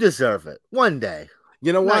 You deserve it. One day.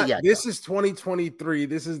 You know what? This is 2023.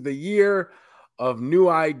 This is the year of new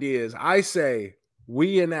ideas. I say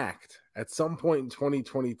we enact at some point in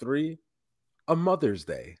 2023 a Mother's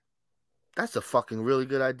Day. That's a fucking really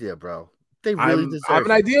good idea, bro. They really deserve it. I have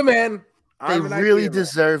an idea, man. They really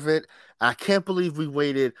deserve it. I can't believe we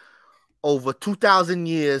waited over 2,000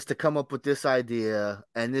 years to come up with this idea,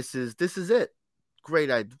 and this is it.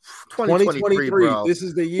 Great idea. 2023, bro. This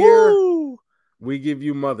is the year we give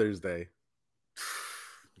you Mother's Day.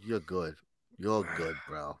 You're good. You're good,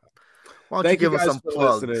 bro. Why don't you give us some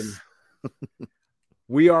plugs?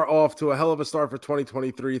 We are off to a hell of a start for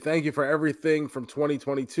 2023. Thank you for everything from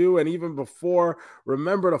 2022 and even before.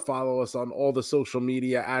 Remember to follow us on all the social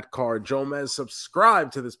media at Car Jomez.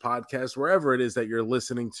 Subscribe to this podcast wherever it is that you're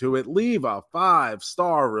listening to it. Leave a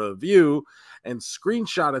 5-star review and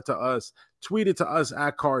screenshot it to us. Tweet it to us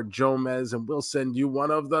at Car Jomez, and we'll send you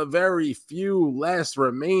one of the very few last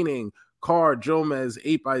remaining Car Jomez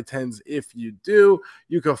 8x10s. If you do,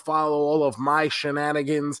 you can follow all of my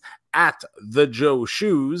shenanigans at the Joe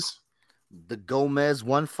Shoes, the Gomez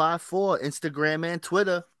 154, Instagram and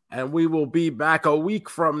Twitter. And we will be back a week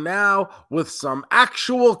from now with some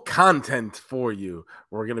actual content for you.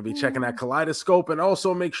 We're going to be checking that Kaleidoscope, and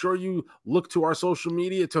also make sure you look to our social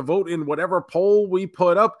media to vote in whatever poll we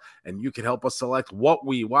put up, and you can help us select what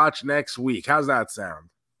we watch next week. How's that sound?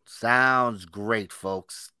 Sounds great,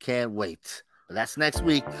 folks. Can't wait. But that's next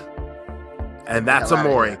week. And that's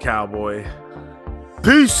Amore, cowboy.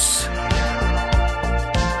 Peace.